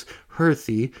Miklos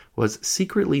Herthy was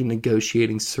secretly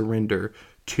negotiating surrender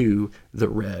to the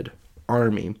Red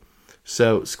Army.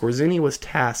 So Skorzeny was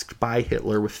tasked by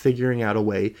Hitler with figuring out a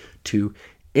way to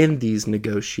end these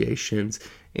negotiations,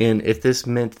 and if this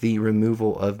meant the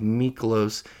removal of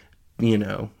Miklos,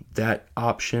 that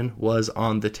option was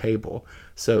on the table.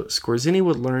 So Skorzeny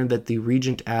would learn that the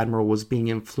Regent Admiral was being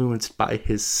influenced by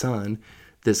his son,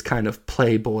 this kind of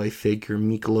playboy figure,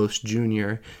 Miklos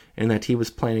Jr., and that he was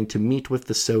planning to meet with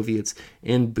the Soviets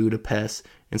in Budapest.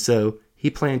 And so he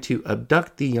planned to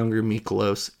abduct the younger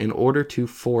Miklos in order to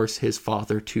force his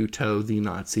father to toe the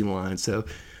Nazi line. So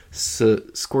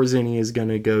Skorzeny is going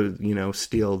to go,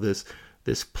 steal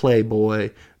this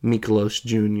playboy, Miklos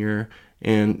Jr.,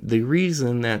 and the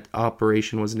reason that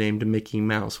operation was named Mickey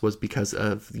Mouse was because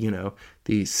of,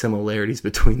 the similarities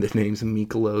between the names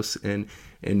Miklos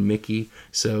and Mickey.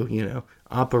 So,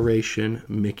 Operation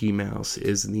Mickey Mouse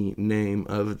is the name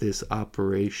of this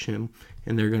operation,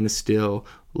 and they're going to steal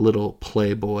little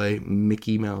playboy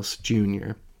Mickey Mouse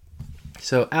Jr.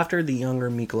 So after the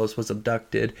younger Miklos was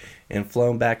abducted and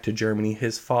flown back to Germany,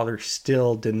 his father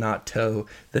still did not toe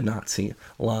the Nazi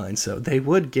line. So they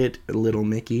would get little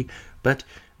Mickey, but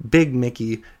Big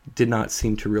Mickey did not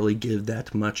seem to really give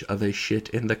that much of a shit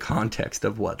in the context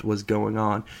of what was going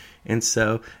on. And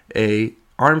so a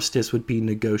armistice would be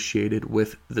negotiated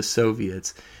with the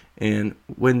Soviets. And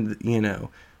when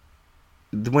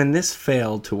this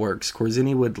failed to work,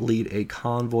 Skorzeny would lead a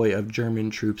convoy of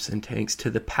German troops and tanks to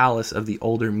the palace of the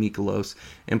older Miklos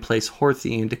and place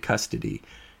Horthy into custody.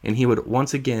 And he would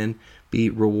once again be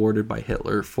rewarded by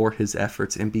Hitler for his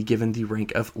efforts and be given the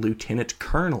rank of lieutenant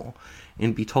colonel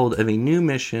and be told of a new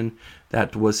mission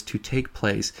that was to take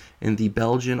place in the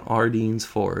Belgian Ardennes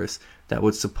forest that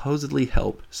would supposedly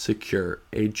help secure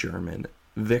a German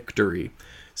victory.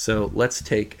 So let's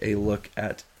take a look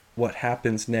at what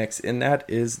happens next, and that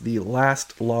is the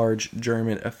last large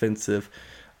German offensive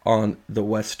on the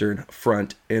Western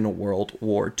Front in World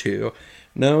War II,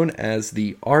 known as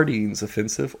the Ardennes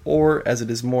Offensive, or as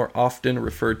it is more often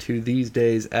referred to these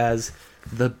days as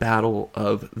the Battle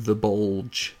of the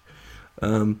Bulge.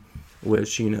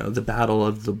 Which, the Battle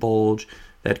of the Bulge,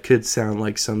 that could sound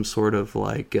like some sort of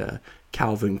like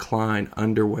Calvin Klein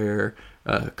underwear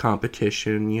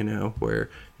competition, where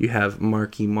you have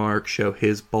Marky Mark show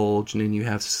his bulge, and then you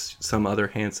have some other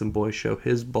handsome boy show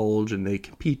his bulge, and they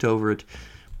compete over it.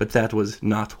 But that was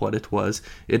not what it was.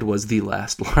 It was the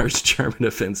last large German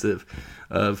offensive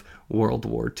of World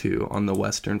War II on the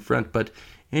Western Front. But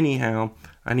anyhow,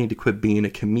 I need to quit being a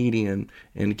comedian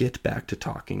and get back to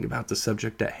talking about the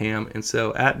subject at hand. And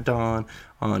so at dawn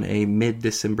on a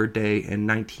mid-December day in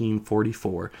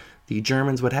 1944, the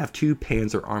Germans would have two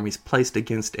Panzer armies placed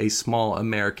against a small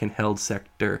American-held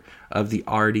sector of the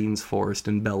Ardennes forest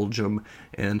in Belgium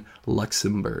and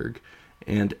Luxembourg.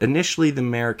 And initially the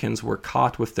Americans were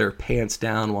caught with their pants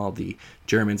down while the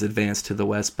Germans advanced to the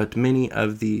west, but many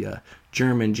of the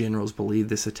German generals believed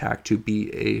this attack to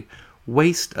be a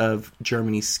waste of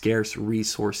Germany's scarce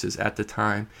resources at the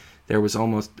time. There was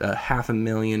almost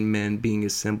 500,000 men being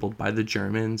assembled by the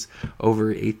Germans,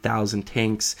 over 8,000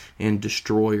 tanks and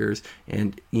destroyers,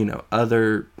 and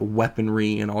other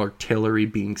weaponry and artillery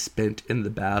being spent in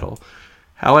the battle.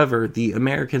 However, the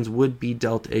Americans would be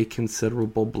dealt a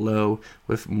considerable blow,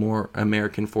 with more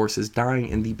American forces dying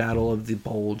in the Battle of the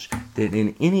Bulge than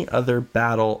in any other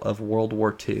battle of World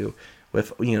War II,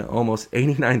 with almost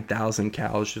 89,000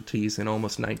 casualties and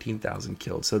almost 19,000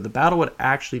 killed. So the battle would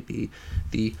actually be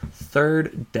the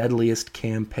third deadliest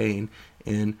campaign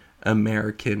in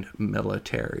American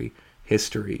military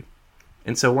history.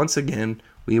 And so once again,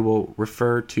 we will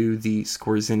refer to the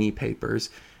Skorzeny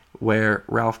Papers, where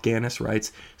Ralph Ganis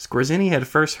writes, Skorzeny had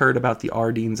first heard about the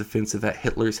Ardennes offensive at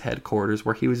Hitler's headquarters,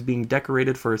 where he was being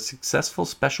decorated for a successful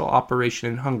special operation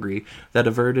in Hungary that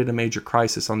averted a major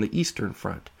crisis on the Eastern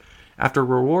Front. After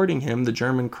rewarding him the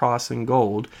German Cross and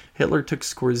Gold, Hitler took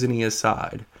Skorzeny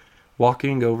aside,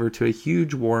 walking over to a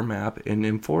huge war map, and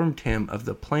informed him of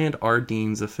the planned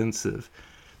Ardennes offensive.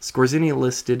 Skorzeny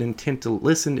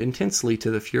listened intensely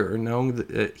to the Fuhrer, knowing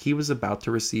that he was about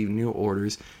to receive new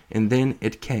orders, and then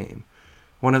it came.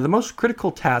 One of the most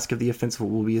critical tasks of the offensive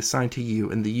will be assigned to you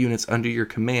and the units under your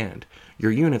command.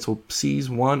 Your units will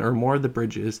seize one or more of the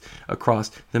bridges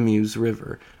across the Meuse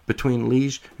River, between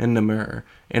Liege and Namur,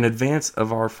 in advance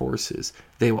of our forces.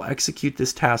 They will execute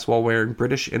this task while wearing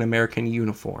British and American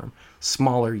uniform.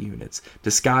 Smaller units,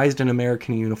 disguised in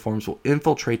American uniforms, will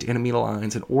infiltrate enemy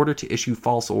lines in order to issue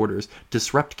false orders,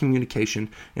 disrupt communication,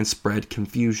 and spread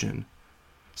confusion.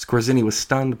 Skorzeny was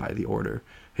stunned by the order.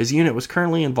 His unit was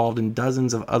currently involved in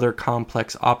dozens of other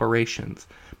complex operations.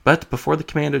 But before the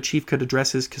commando-chief could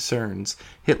address his concerns,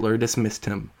 Hitler dismissed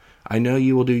him. I know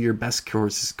you will do your best,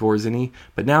 Skorzeny,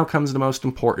 but now comes the most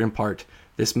important part.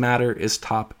 This matter is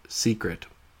top secret.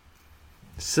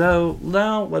 So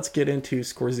now let's get into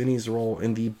Skorzeny's role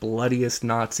in the bloodiest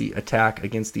Nazi attack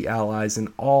against the Allies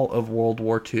in all of World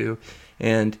War II.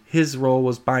 And his role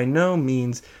was by no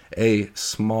means a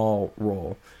small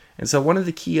role. And so one of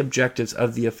the key objectives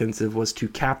of the offensive was to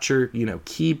capture,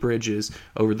 key bridges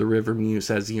over the River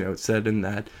Meuse, as, it said in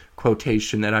that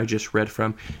quotation that I just read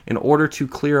from, in order to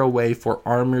clear a way for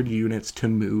armored units to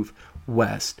move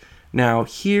west. Now,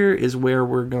 here is where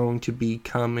we're going to be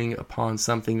coming upon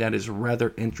something that is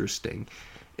rather interesting.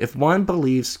 If one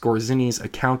believes Skorzeny's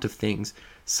account of things,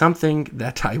 something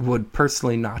that I would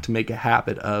personally not make a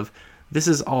habit of, this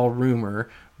is all rumor,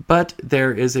 but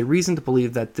there is a reason to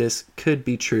believe that this could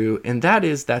be true, and that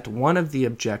is that one of the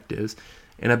objectives,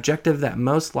 an objective that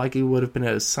most likely would have been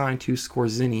assigned to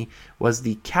Skorzeny, was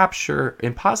the capture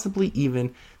and possibly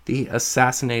even the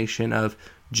assassination of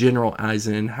General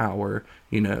Eisenhower,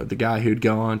 the guy who'd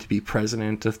go on to be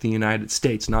president of the United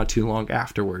States not too long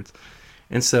afterwards.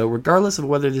 And so, regardless of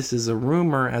whether this is a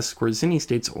rumor, as Skorzeny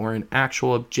states, or an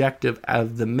actual objective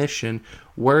of the mission,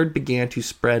 word began to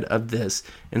spread of this,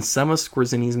 and some of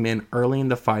Skorzeny's men early in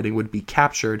the fighting would be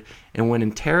captured, and when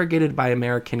interrogated by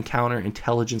American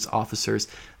counterintelligence officers,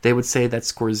 they would say that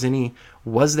Skorzeny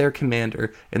was their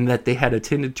commander, and that they had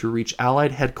intended to reach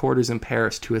Allied headquarters in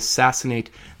Paris to assassinate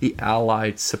the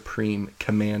Allied Supreme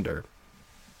Commander.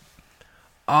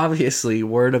 Obviously,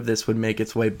 word of this would make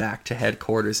its way back to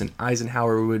headquarters, and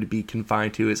Eisenhower would be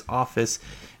confined to his office,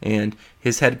 and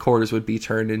his headquarters would be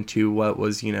turned into what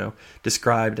was,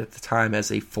 described at the time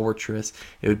as a fortress.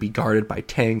 It would be guarded by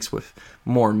tanks, with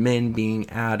more men being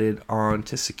added on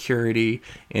to security,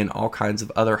 and all kinds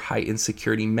of other heightened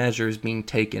security measures being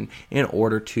taken in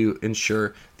order to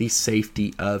ensure the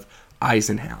safety of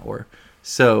Eisenhower.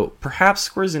 So perhaps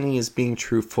Skorzeny is being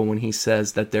truthful when he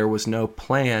says that there was no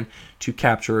plan to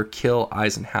capture or kill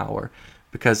Eisenhower,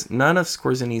 because none of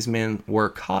Skorzeny's men were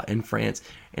caught in France,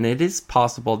 and it is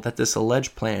possible that this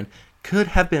alleged plan could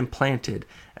have been planted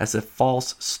as a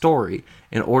false story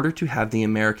in order to have the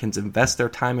Americans invest their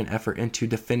time and effort into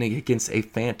defending against a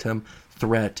phantom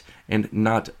threat and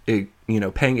not,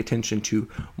 paying attention to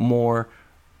more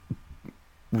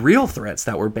real threats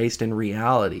that were based in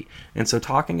reality. And so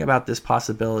talking about this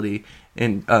possibility,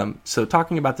 and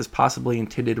talking about this possibly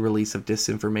intended release of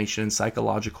disinformation and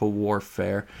psychological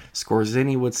warfare,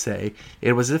 Skorzeny would say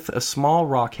it was as if a small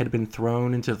rock had been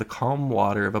thrown into the calm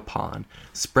water of a pond,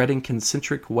 spreading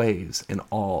concentric waves in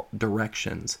all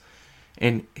directions.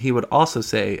 And he would also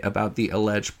say about the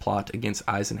alleged plot against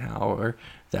Eisenhower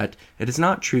that it is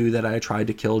not true that I tried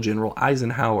to kill General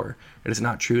Eisenhower. It is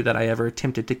not true that I ever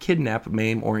attempted to kidnap,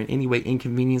 maim, or in any way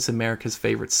inconvenience America's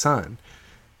favorite son.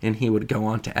 And he would go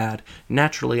on to add,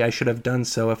 naturally I should have done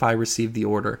so if I received the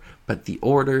order, but the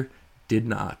order did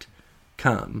not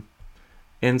come.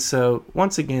 And so,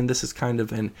 once again, this is kind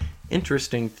of an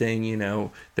interesting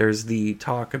thing, there's the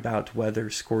talk about whether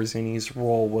Skorzeny's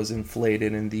role was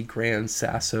inflated in the Gran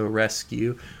Sasso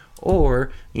rescue,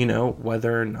 or,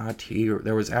 whether or not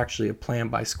there was actually a plan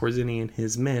by Skorzeny and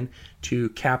his men to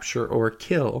capture or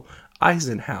kill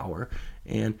Eisenhower.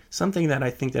 And something that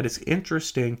I think that is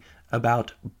interesting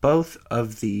about both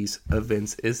of these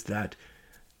events is that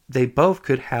they both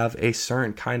could have a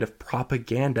certain kind of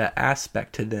propaganda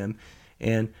aspect to them.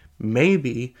 And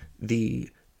maybe the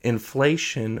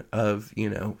inflation of,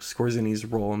 Skorzeny's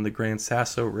role in the Gran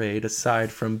Sasso raid,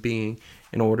 aside from being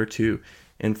in order to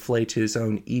inflate his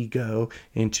own ego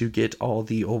and to get all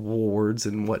the awards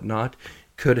and whatnot,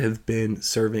 could have been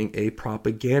serving a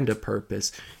propaganda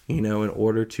purpose, in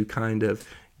order to kind of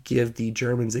give the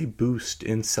Germans a boost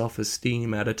in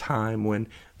self-esteem at a time when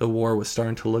the war was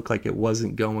starting to look like it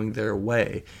wasn't going their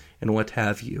way, and what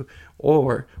have you.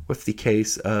 Or with the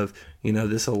case of,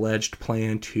 this alleged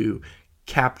plan to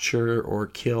capture or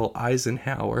kill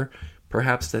Eisenhower,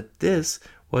 perhaps that this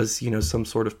was, some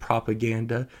sort of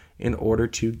propaganda in order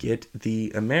to get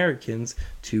the Americans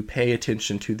to pay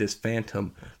attention to this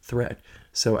phantom threat.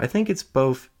 So I think it's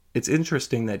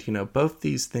interesting that, both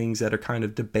these things that are kind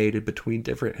of debated between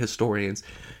different historians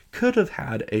could have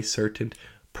had a certain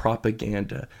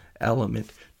propaganda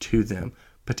element to them.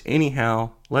 But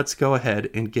anyhow, let's go ahead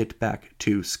and get back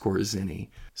to Skorzeny.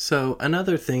 So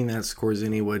another thing that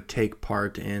Skorzeny would take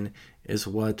part in is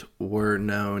what were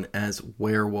known as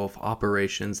werewolf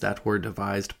operations that were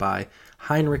devised by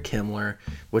Heinrich Himmler,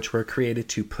 which were created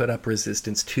to put up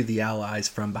resistance to the Allies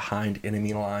from behind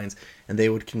enemy lines. And they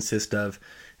would consist of,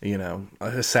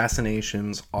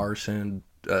 assassinations, arson,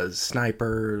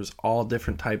 snipers, all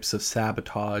different types of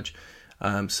sabotage.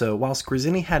 So while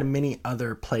Skorzeny had many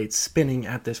other plates spinning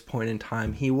at this point in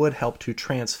time, he would help to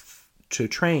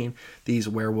train these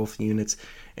werewolf units,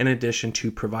 in addition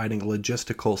to providing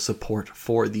logistical support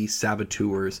for the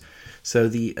saboteurs. So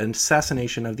the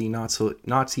assassination of the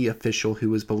Nazi official who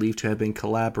was believed to have been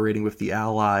collaborating with the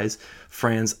Allies,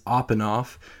 Franz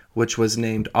Oppenhoff, which was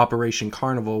named Operation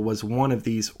Carnival, was one of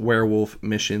these werewolf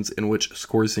missions in which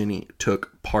Skorzeny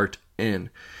took part in.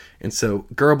 And so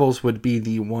Goebbels would be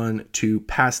the one to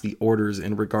pass the orders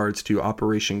in regards to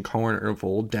Operation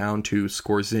Carnival down to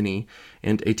Skorzeny,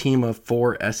 and a team of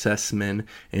 4 SS men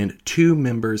and 2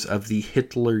 members of the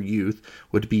Hitler Youth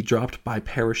would be dropped by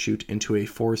parachute into a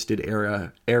forested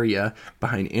area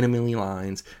behind enemy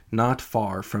lines not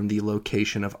far from the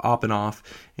location of Oppenhoff,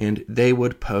 and they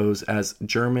would pose as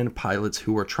German pilots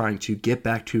who were trying to get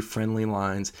back to friendly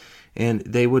lines, and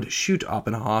they would shoot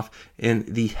Oppenhoff in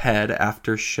the head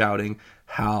after shouting,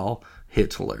 "Heil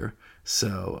Hitler."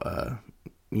 So,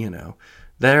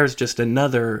 there's just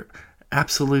another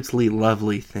absolutely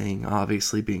lovely thing,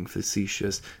 obviously being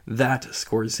facetious, that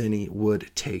Skorzeny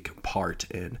would take part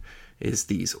in, is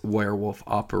these werewolf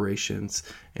operations.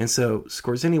 And so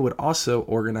Skorzeny would also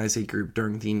organize a group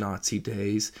during the Nazi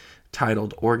days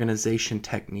titled Organization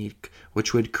Technique,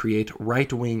 which would create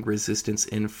right-wing resistance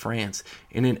in France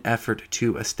in an effort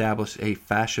to establish a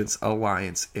fascist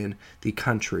alliance in the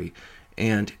country.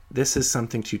 And this is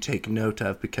something to take note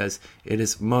of, because it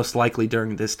is most likely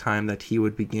during this time that he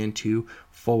would begin to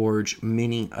forge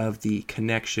many of the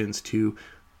connections to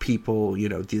people,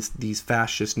 these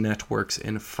fascist networks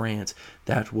in France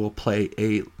that will play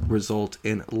a result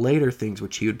in later things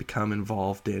which he would become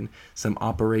involved in, some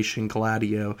Operation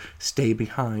Gladio, stay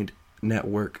behind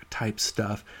network type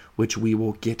stuff, which we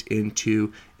will get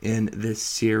into in this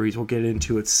series. We'll get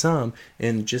into it some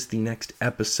in just the next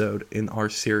episode in our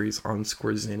series on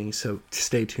Skorzeny, so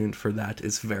stay tuned for that.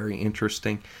 It's very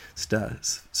interesting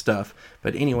stuff.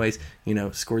 But anyways,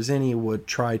 Skorzeny would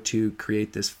try to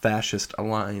create this fascist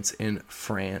alliance in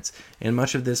France, and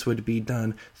much of this would be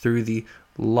done through the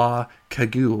La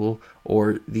Cagoule,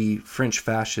 or the French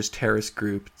fascist terrorist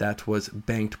group that was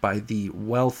banked by the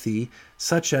wealthy,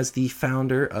 such as the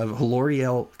founder of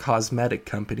L'Oreal Cosmetic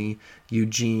Company,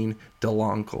 Eugene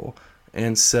Delangle.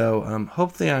 And so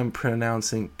hopefully I'm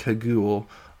pronouncing Cagoule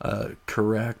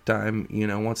correct.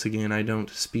 Once again, I don't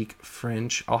speak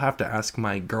French. I'll have to ask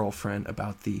my girlfriend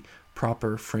about the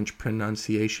proper French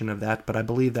pronunciation of that, but I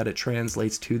believe that it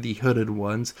translates to the hooded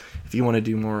ones, if you want to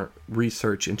do more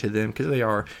research into them, because they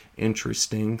are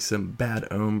interesting. Some bad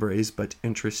hombres, but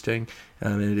interesting.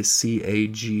 And it is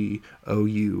Cagoule.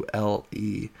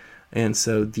 And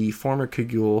so the former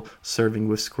Cagoule serving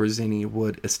with Skorzeny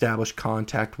would establish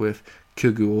contact with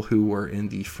Cagoule, who were in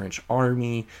the French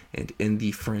army and in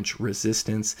the French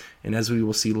resistance. And as we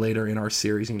will see later in our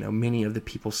series, many of the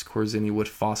people Skorzeny would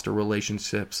foster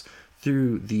relationships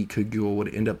through the Cagoule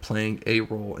would end up playing a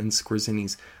role in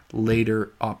Skorzeny's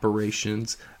later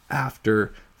operations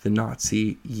after the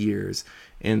Nazi years.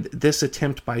 And this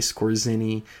attempt by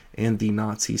Skorzeny and the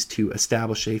Nazis to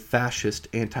establish a fascist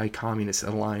anti-communist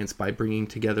alliance by bringing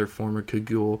together former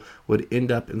Cagoule would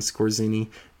end up in Skorzeny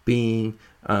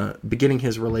beginning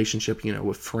his relationship,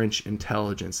 with French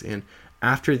intelligence. And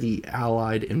after the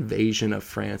Allied invasion of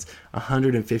France,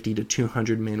 150 to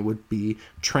 200 men would be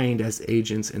trained as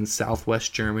agents in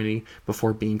southwest Germany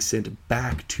before being sent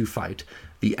back to fight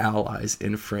the Allies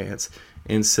in France.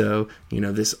 And so,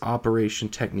 this operation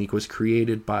technique was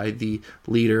created by the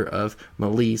leader of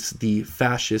Milice, the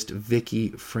fascist Vichy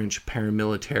French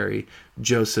paramilitary,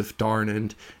 Joseph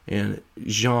Darnand, and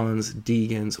Jeans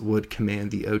Degens would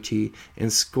command the OT, and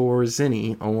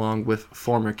Skorzeny, along with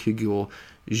former Cagoule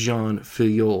Jean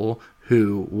Filleul,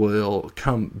 who will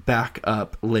come back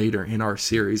up later in our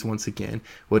series once again,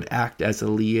 would act as a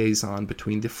liaison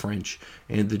between the French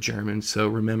and the Germans. So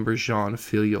remember Jean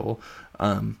Filleul.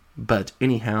 But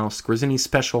anyhow, Skorzeny's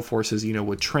special forces,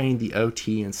 would train the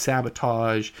OT in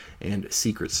sabotage and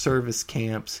secret service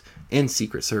camps.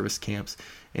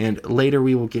 And later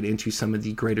we will get into some of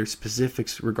the greater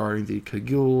specifics regarding the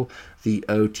Cagoule, the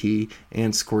OT,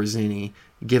 and Skorzeny.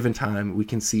 Given time, we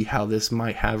can see how this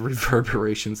might have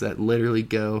reverberations that literally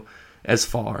go as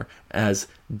far as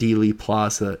Dealey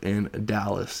Plaza in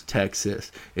Dallas,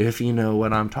 Texas, if you know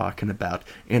what I'm talking about,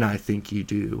 and I think you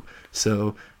do.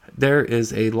 So there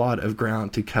is a lot of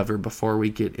ground to cover before we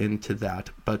get into that,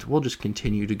 but we'll just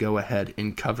continue to go ahead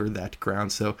and cover that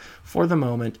ground. So for the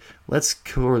moment, let's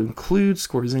conclude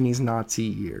Skorzeny's Nazi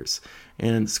years.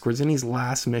 And Skorzeny's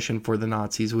last mission for the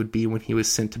Nazis would be when he was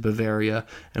sent to Bavaria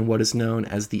and what is known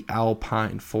as the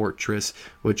Alpine Fortress,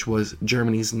 which was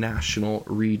Germany's national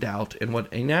redoubt. And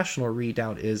what a national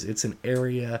redoubt is, it's an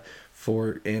area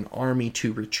for an army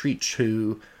to retreat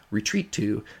to retreat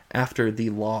to after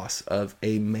the loss of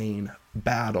a main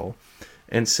battle.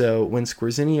 And so when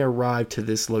Skorzeny arrived to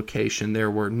this location,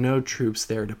 there were no troops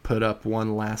there to put up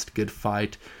one last good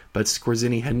fight, but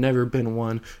Skorzeny had never been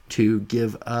one to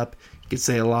give up. You could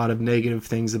say a lot of negative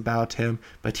things about him,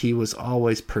 but he was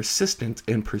always persistent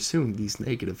in pursuing these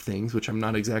negative things, which I'm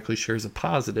not exactly sure is a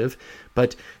positive.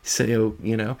 But so,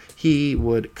 he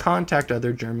would contact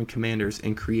other German commanders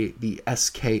and create the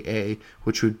SKA,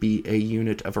 which would be a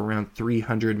unit of around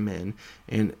 300 men.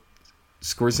 And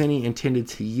Skorzeny intended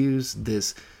to use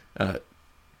this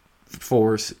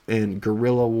force in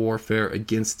guerrilla warfare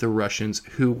against the Russians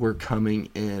who were coming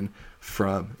in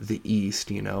from the east,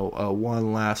 a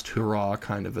one last hurrah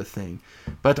kind of a thing.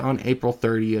 But on April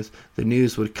 30th, the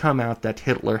news would come out that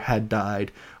Hitler had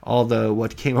died, although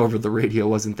what came over the radio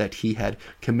wasn't that he had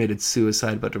committed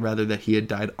suicide, but rather that he had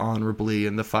died honorably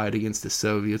in the fight against the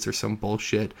Soviets or some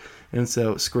bullshit. And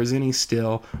so Skorzeny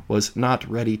still was not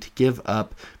ready to give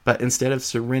up, but instead of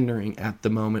surrendering at the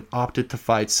moment, opted to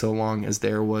fight so long as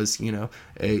there was,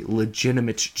 a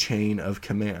legitimate chain of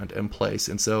command in place.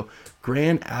 And so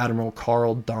Grand Admiral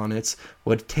Karl Donitz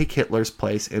would take Hitler's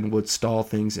place and would stall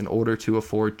things in order to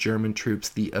afford German troops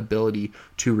the ability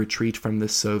to retreat from the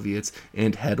Soviets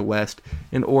and head west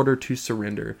in order to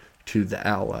surrender to the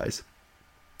Allies.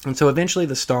 And so eventually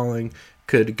the stalling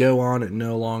could go on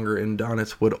no longer, and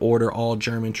Donitz would order all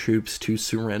German troops to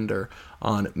surrender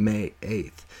on May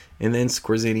 8th. And then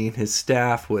Skorzeny and his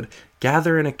staff would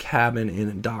gather in a cabin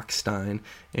in Dockstein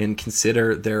and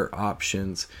consider their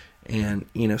options.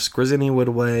 And, Skorzeny would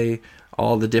weigh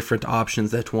all the different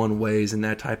options that one weighs in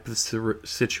that type of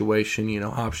situation.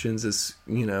 Options is,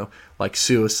 like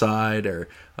suicide or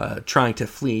trying to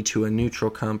flee to a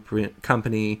neutral country,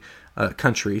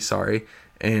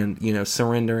 and,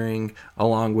 surrendering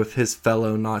along with his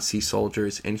fellow Nazi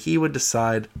soldiers. And he would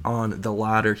decide on the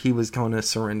latter. He was going to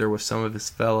surrender with some of his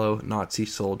fellow Nazi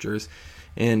soldiers.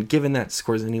 And given that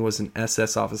Skorzeny was an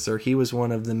SS officer, he was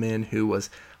one of the men who was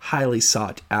highly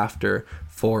sought after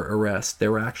for arrest.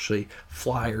 There were actually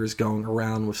flyers going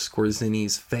around with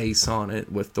Skorzeny's face on it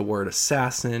with the word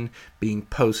assassin being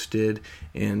posted,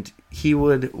 and he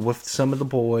would, with some of the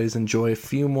boys, enjoy a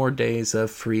few more days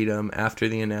of freedom after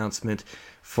the announcement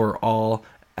for all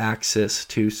access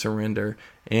to surrender.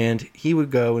 And he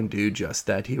would go and do just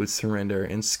that. He would surrender,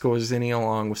 and Skorzeny,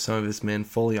 along with some of his men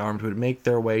fully armed, would make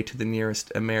their way to the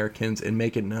nearest Americans and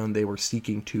make it known they were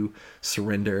seeking to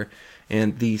surrender.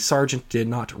 And the sergeant did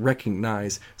not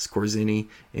recognize Skorzeny,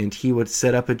 and he would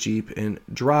set up a jeep and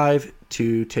drive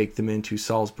to take them into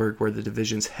Salzburg, where the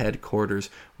division's headquarters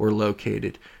were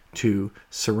located, to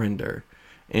surrender.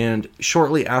 And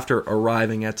shortly after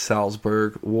arriving at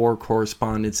Salzburg, war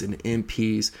correspondents and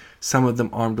MPs, some of them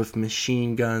armed with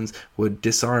machine guns, would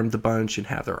disarm the bunch and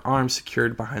have their arms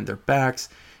secured behind their backs,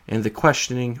 and the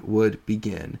questioning would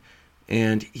begin.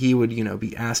 And he would,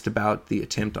 be asked about the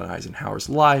attempt on Eisenhower's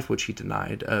life, which he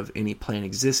denied of any plan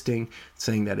existing,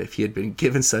 saying that if he had been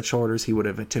given such orders, he would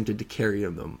have attempted to carry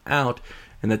them out,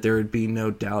 and that there would be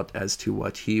no doubt as to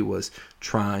what he was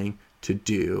trying to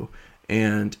do.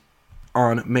 And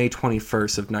on May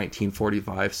 21st of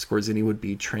 1945, Skorzeny would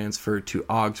be transferred to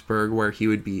Augsburg, where he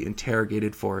would be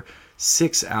interrogated for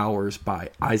 6 hours by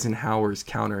Eisenhower's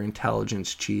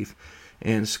counterintelligence chief.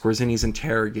 And Skorzeny's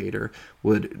interrogator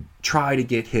would try to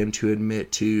get him to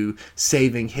admit to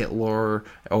saving Hitler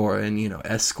and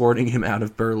escorting him out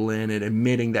of Berlin and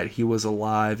admitting that he was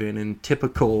alive. And in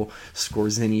typical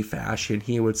Skorzeny fashion,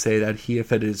 he would say that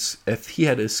if he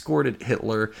had escorted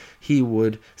Hitler, he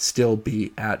would still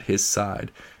be at his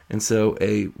side. And so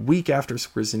a week after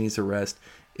Skorzeny's arrest,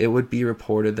 it would be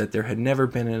reported that there had never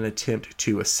been an attempt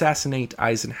to assassinate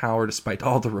Eisenhower, despite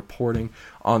all the reporting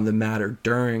on the matter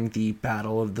during the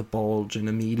Battle of the Bulge and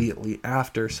immediately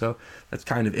after. So that's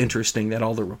kind of interesting that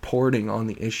all the reporting on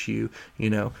the issue,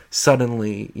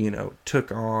 suddenly,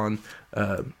 took on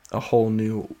a whole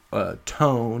new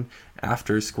tone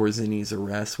after Skorzeny's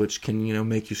arrest, which can,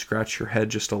 make you scratch your head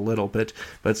just a little bit.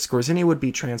 But Skorzeny would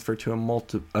be transferred to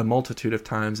a multitude of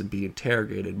times and be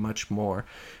interrogated much more.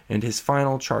 And his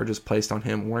final charges placed on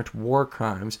him weren't war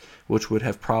crimes, which would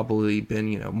have probably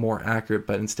been, more accurate,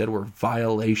 but instead were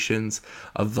violations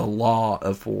of the law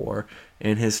of war.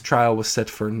 And his trial was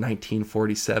set for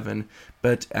 1947.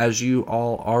 But as you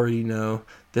all already know,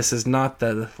 this is not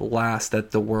the last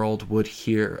that the world would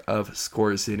hear of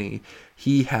Skorzeny.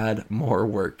 He had more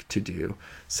work to do.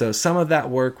 So some of that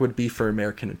work would be for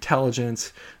American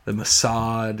intelligence, the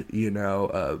Mossad,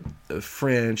 the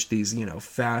French, these,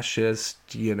 fascist,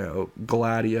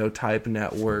 Gladio type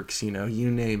networks, you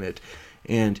name it.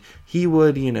 And he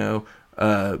would,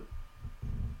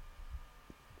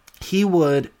 he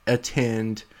would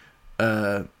attend,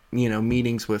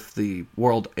 meetings with the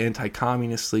World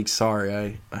Anti-Communist League.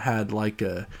 Sorry, I had like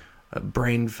a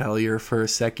brain failure for a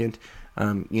second.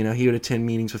 He would attend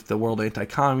meetings with the World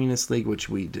Anti-Communist League, which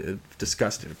we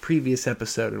discussed in a previous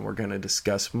episode, and we're going to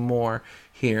discuss more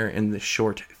here in the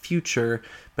short future.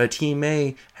 But he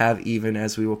may have, even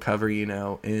as we will cover,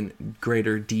 in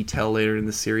greater detail later in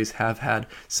the series, have had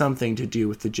something to do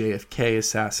with the JFK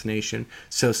assassination.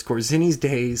 So Skorzeny's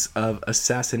days of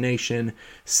assassination,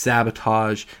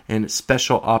 sabotage, and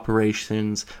special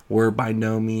operations were by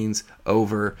no means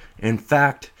over. In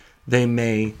fact, they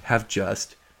may have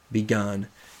just begun.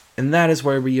 And that is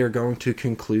where we are going to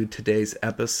conclude today's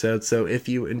episode. So if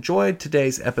you enjoyed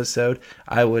today's episode,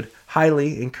 I would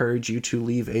highly encourage you to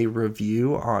leave a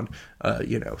review on,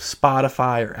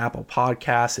 Spotify or Apple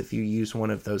Podcasts if you use one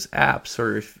of those apps,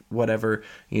 or if whatever,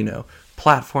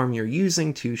 platform you're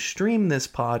using to stream this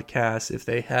podcast. If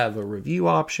they have a review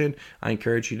option, I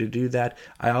encourage you to do that.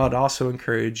 I would also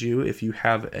encourage you, if you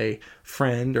have a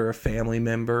friend or a family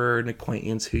member or an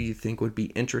acquaintance who you think would be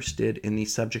interested in the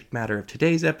subject matter of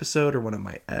today's episode or one of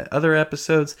my other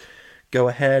episodes, go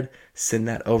ahead, send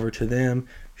that over to them.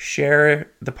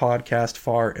 Share the podcast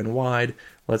far and wide.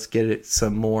 Let's get it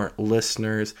some more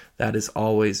listeners. That is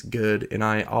always good, and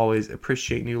I always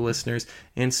appreciate new listeners.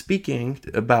 And speaking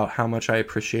about how much I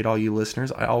appreciate all you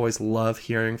listeners, I always love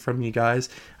hearing from you guys.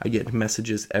 I get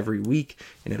messages every week,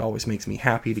 and it always makes me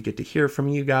happy to get to hear from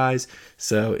you guys.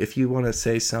 So if you want to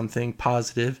say something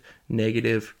positive,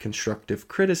 negative, constructive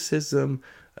criticism,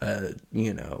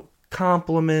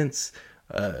 compliments,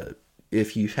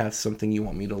 if you have something you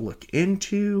want me to look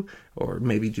into or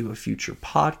maybe do a future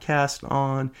podcast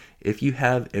on, if you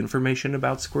have information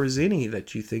about Skorzeny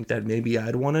that you think that maybe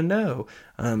I'd want to know,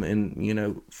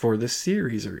 for this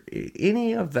series or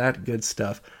any of that good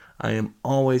stuff, I am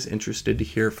always interested to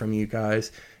hear from you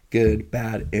guys. Good,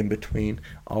 bad, in between.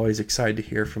 Always excited to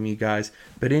hear from you guys.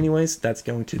 But anyways, that's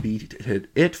going to be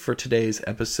it for today's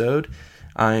episode.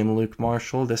 I am Luke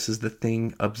Marshall. This is the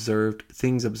Things Observed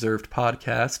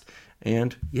podcast.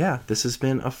 And yeah, this has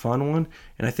been a fun one,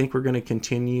 and I think we're going to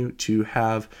continue to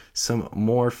have some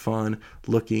more fun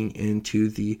looking into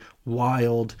the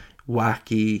wild,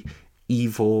 wacky,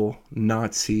 evil,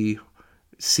 Nazi,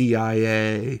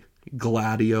 CIA,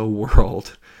 Gladio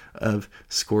world of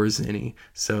Skorzeny.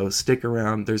 So stick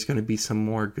around. There's going to be some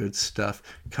more good stuff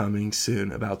coming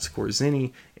soon about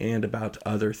Skorzeny and about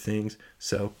other things.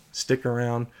 So stick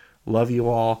around. Love you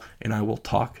all, and I will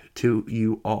talk to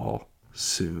you all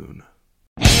soon.